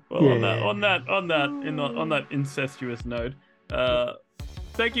 Well, on that incestuous note,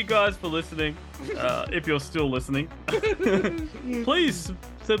 thank you guys for listening. If you're still listening, please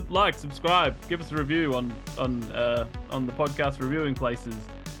subscribe, give us a review on the podcast reviewing places.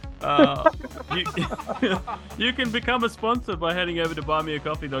 You can become a sponsor by heading over to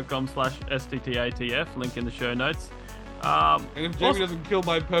buymeacoffee.com/STTATF, link in the show notes. And if Jamie doesn't kill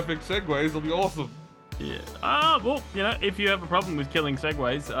my perfect segues, it'll be awesome. Yeah. Well, if you have a problem with killing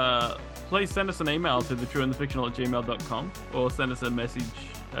segues, please send us an email to thetrueandthefictional@gmail.com or send us a message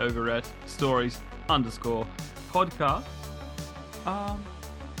over at stories_podcast. And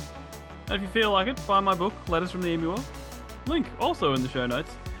if you feel like it, buy my book, Letters from the Emu World. Link also in the show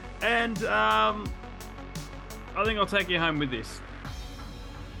notes. And I think I'll take you home with this.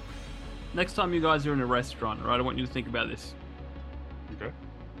 Next time you guys are in a restaurant, right, I want you to think about this. Okay.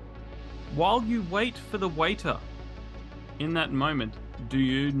 While you wait for the waiter, in that moment, do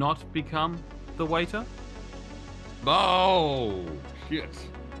you not become the waiter? Oh, shit.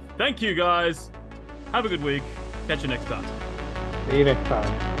 Thank you, guys. Have a good week. Catch you next time. See you next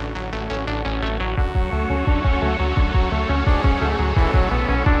time.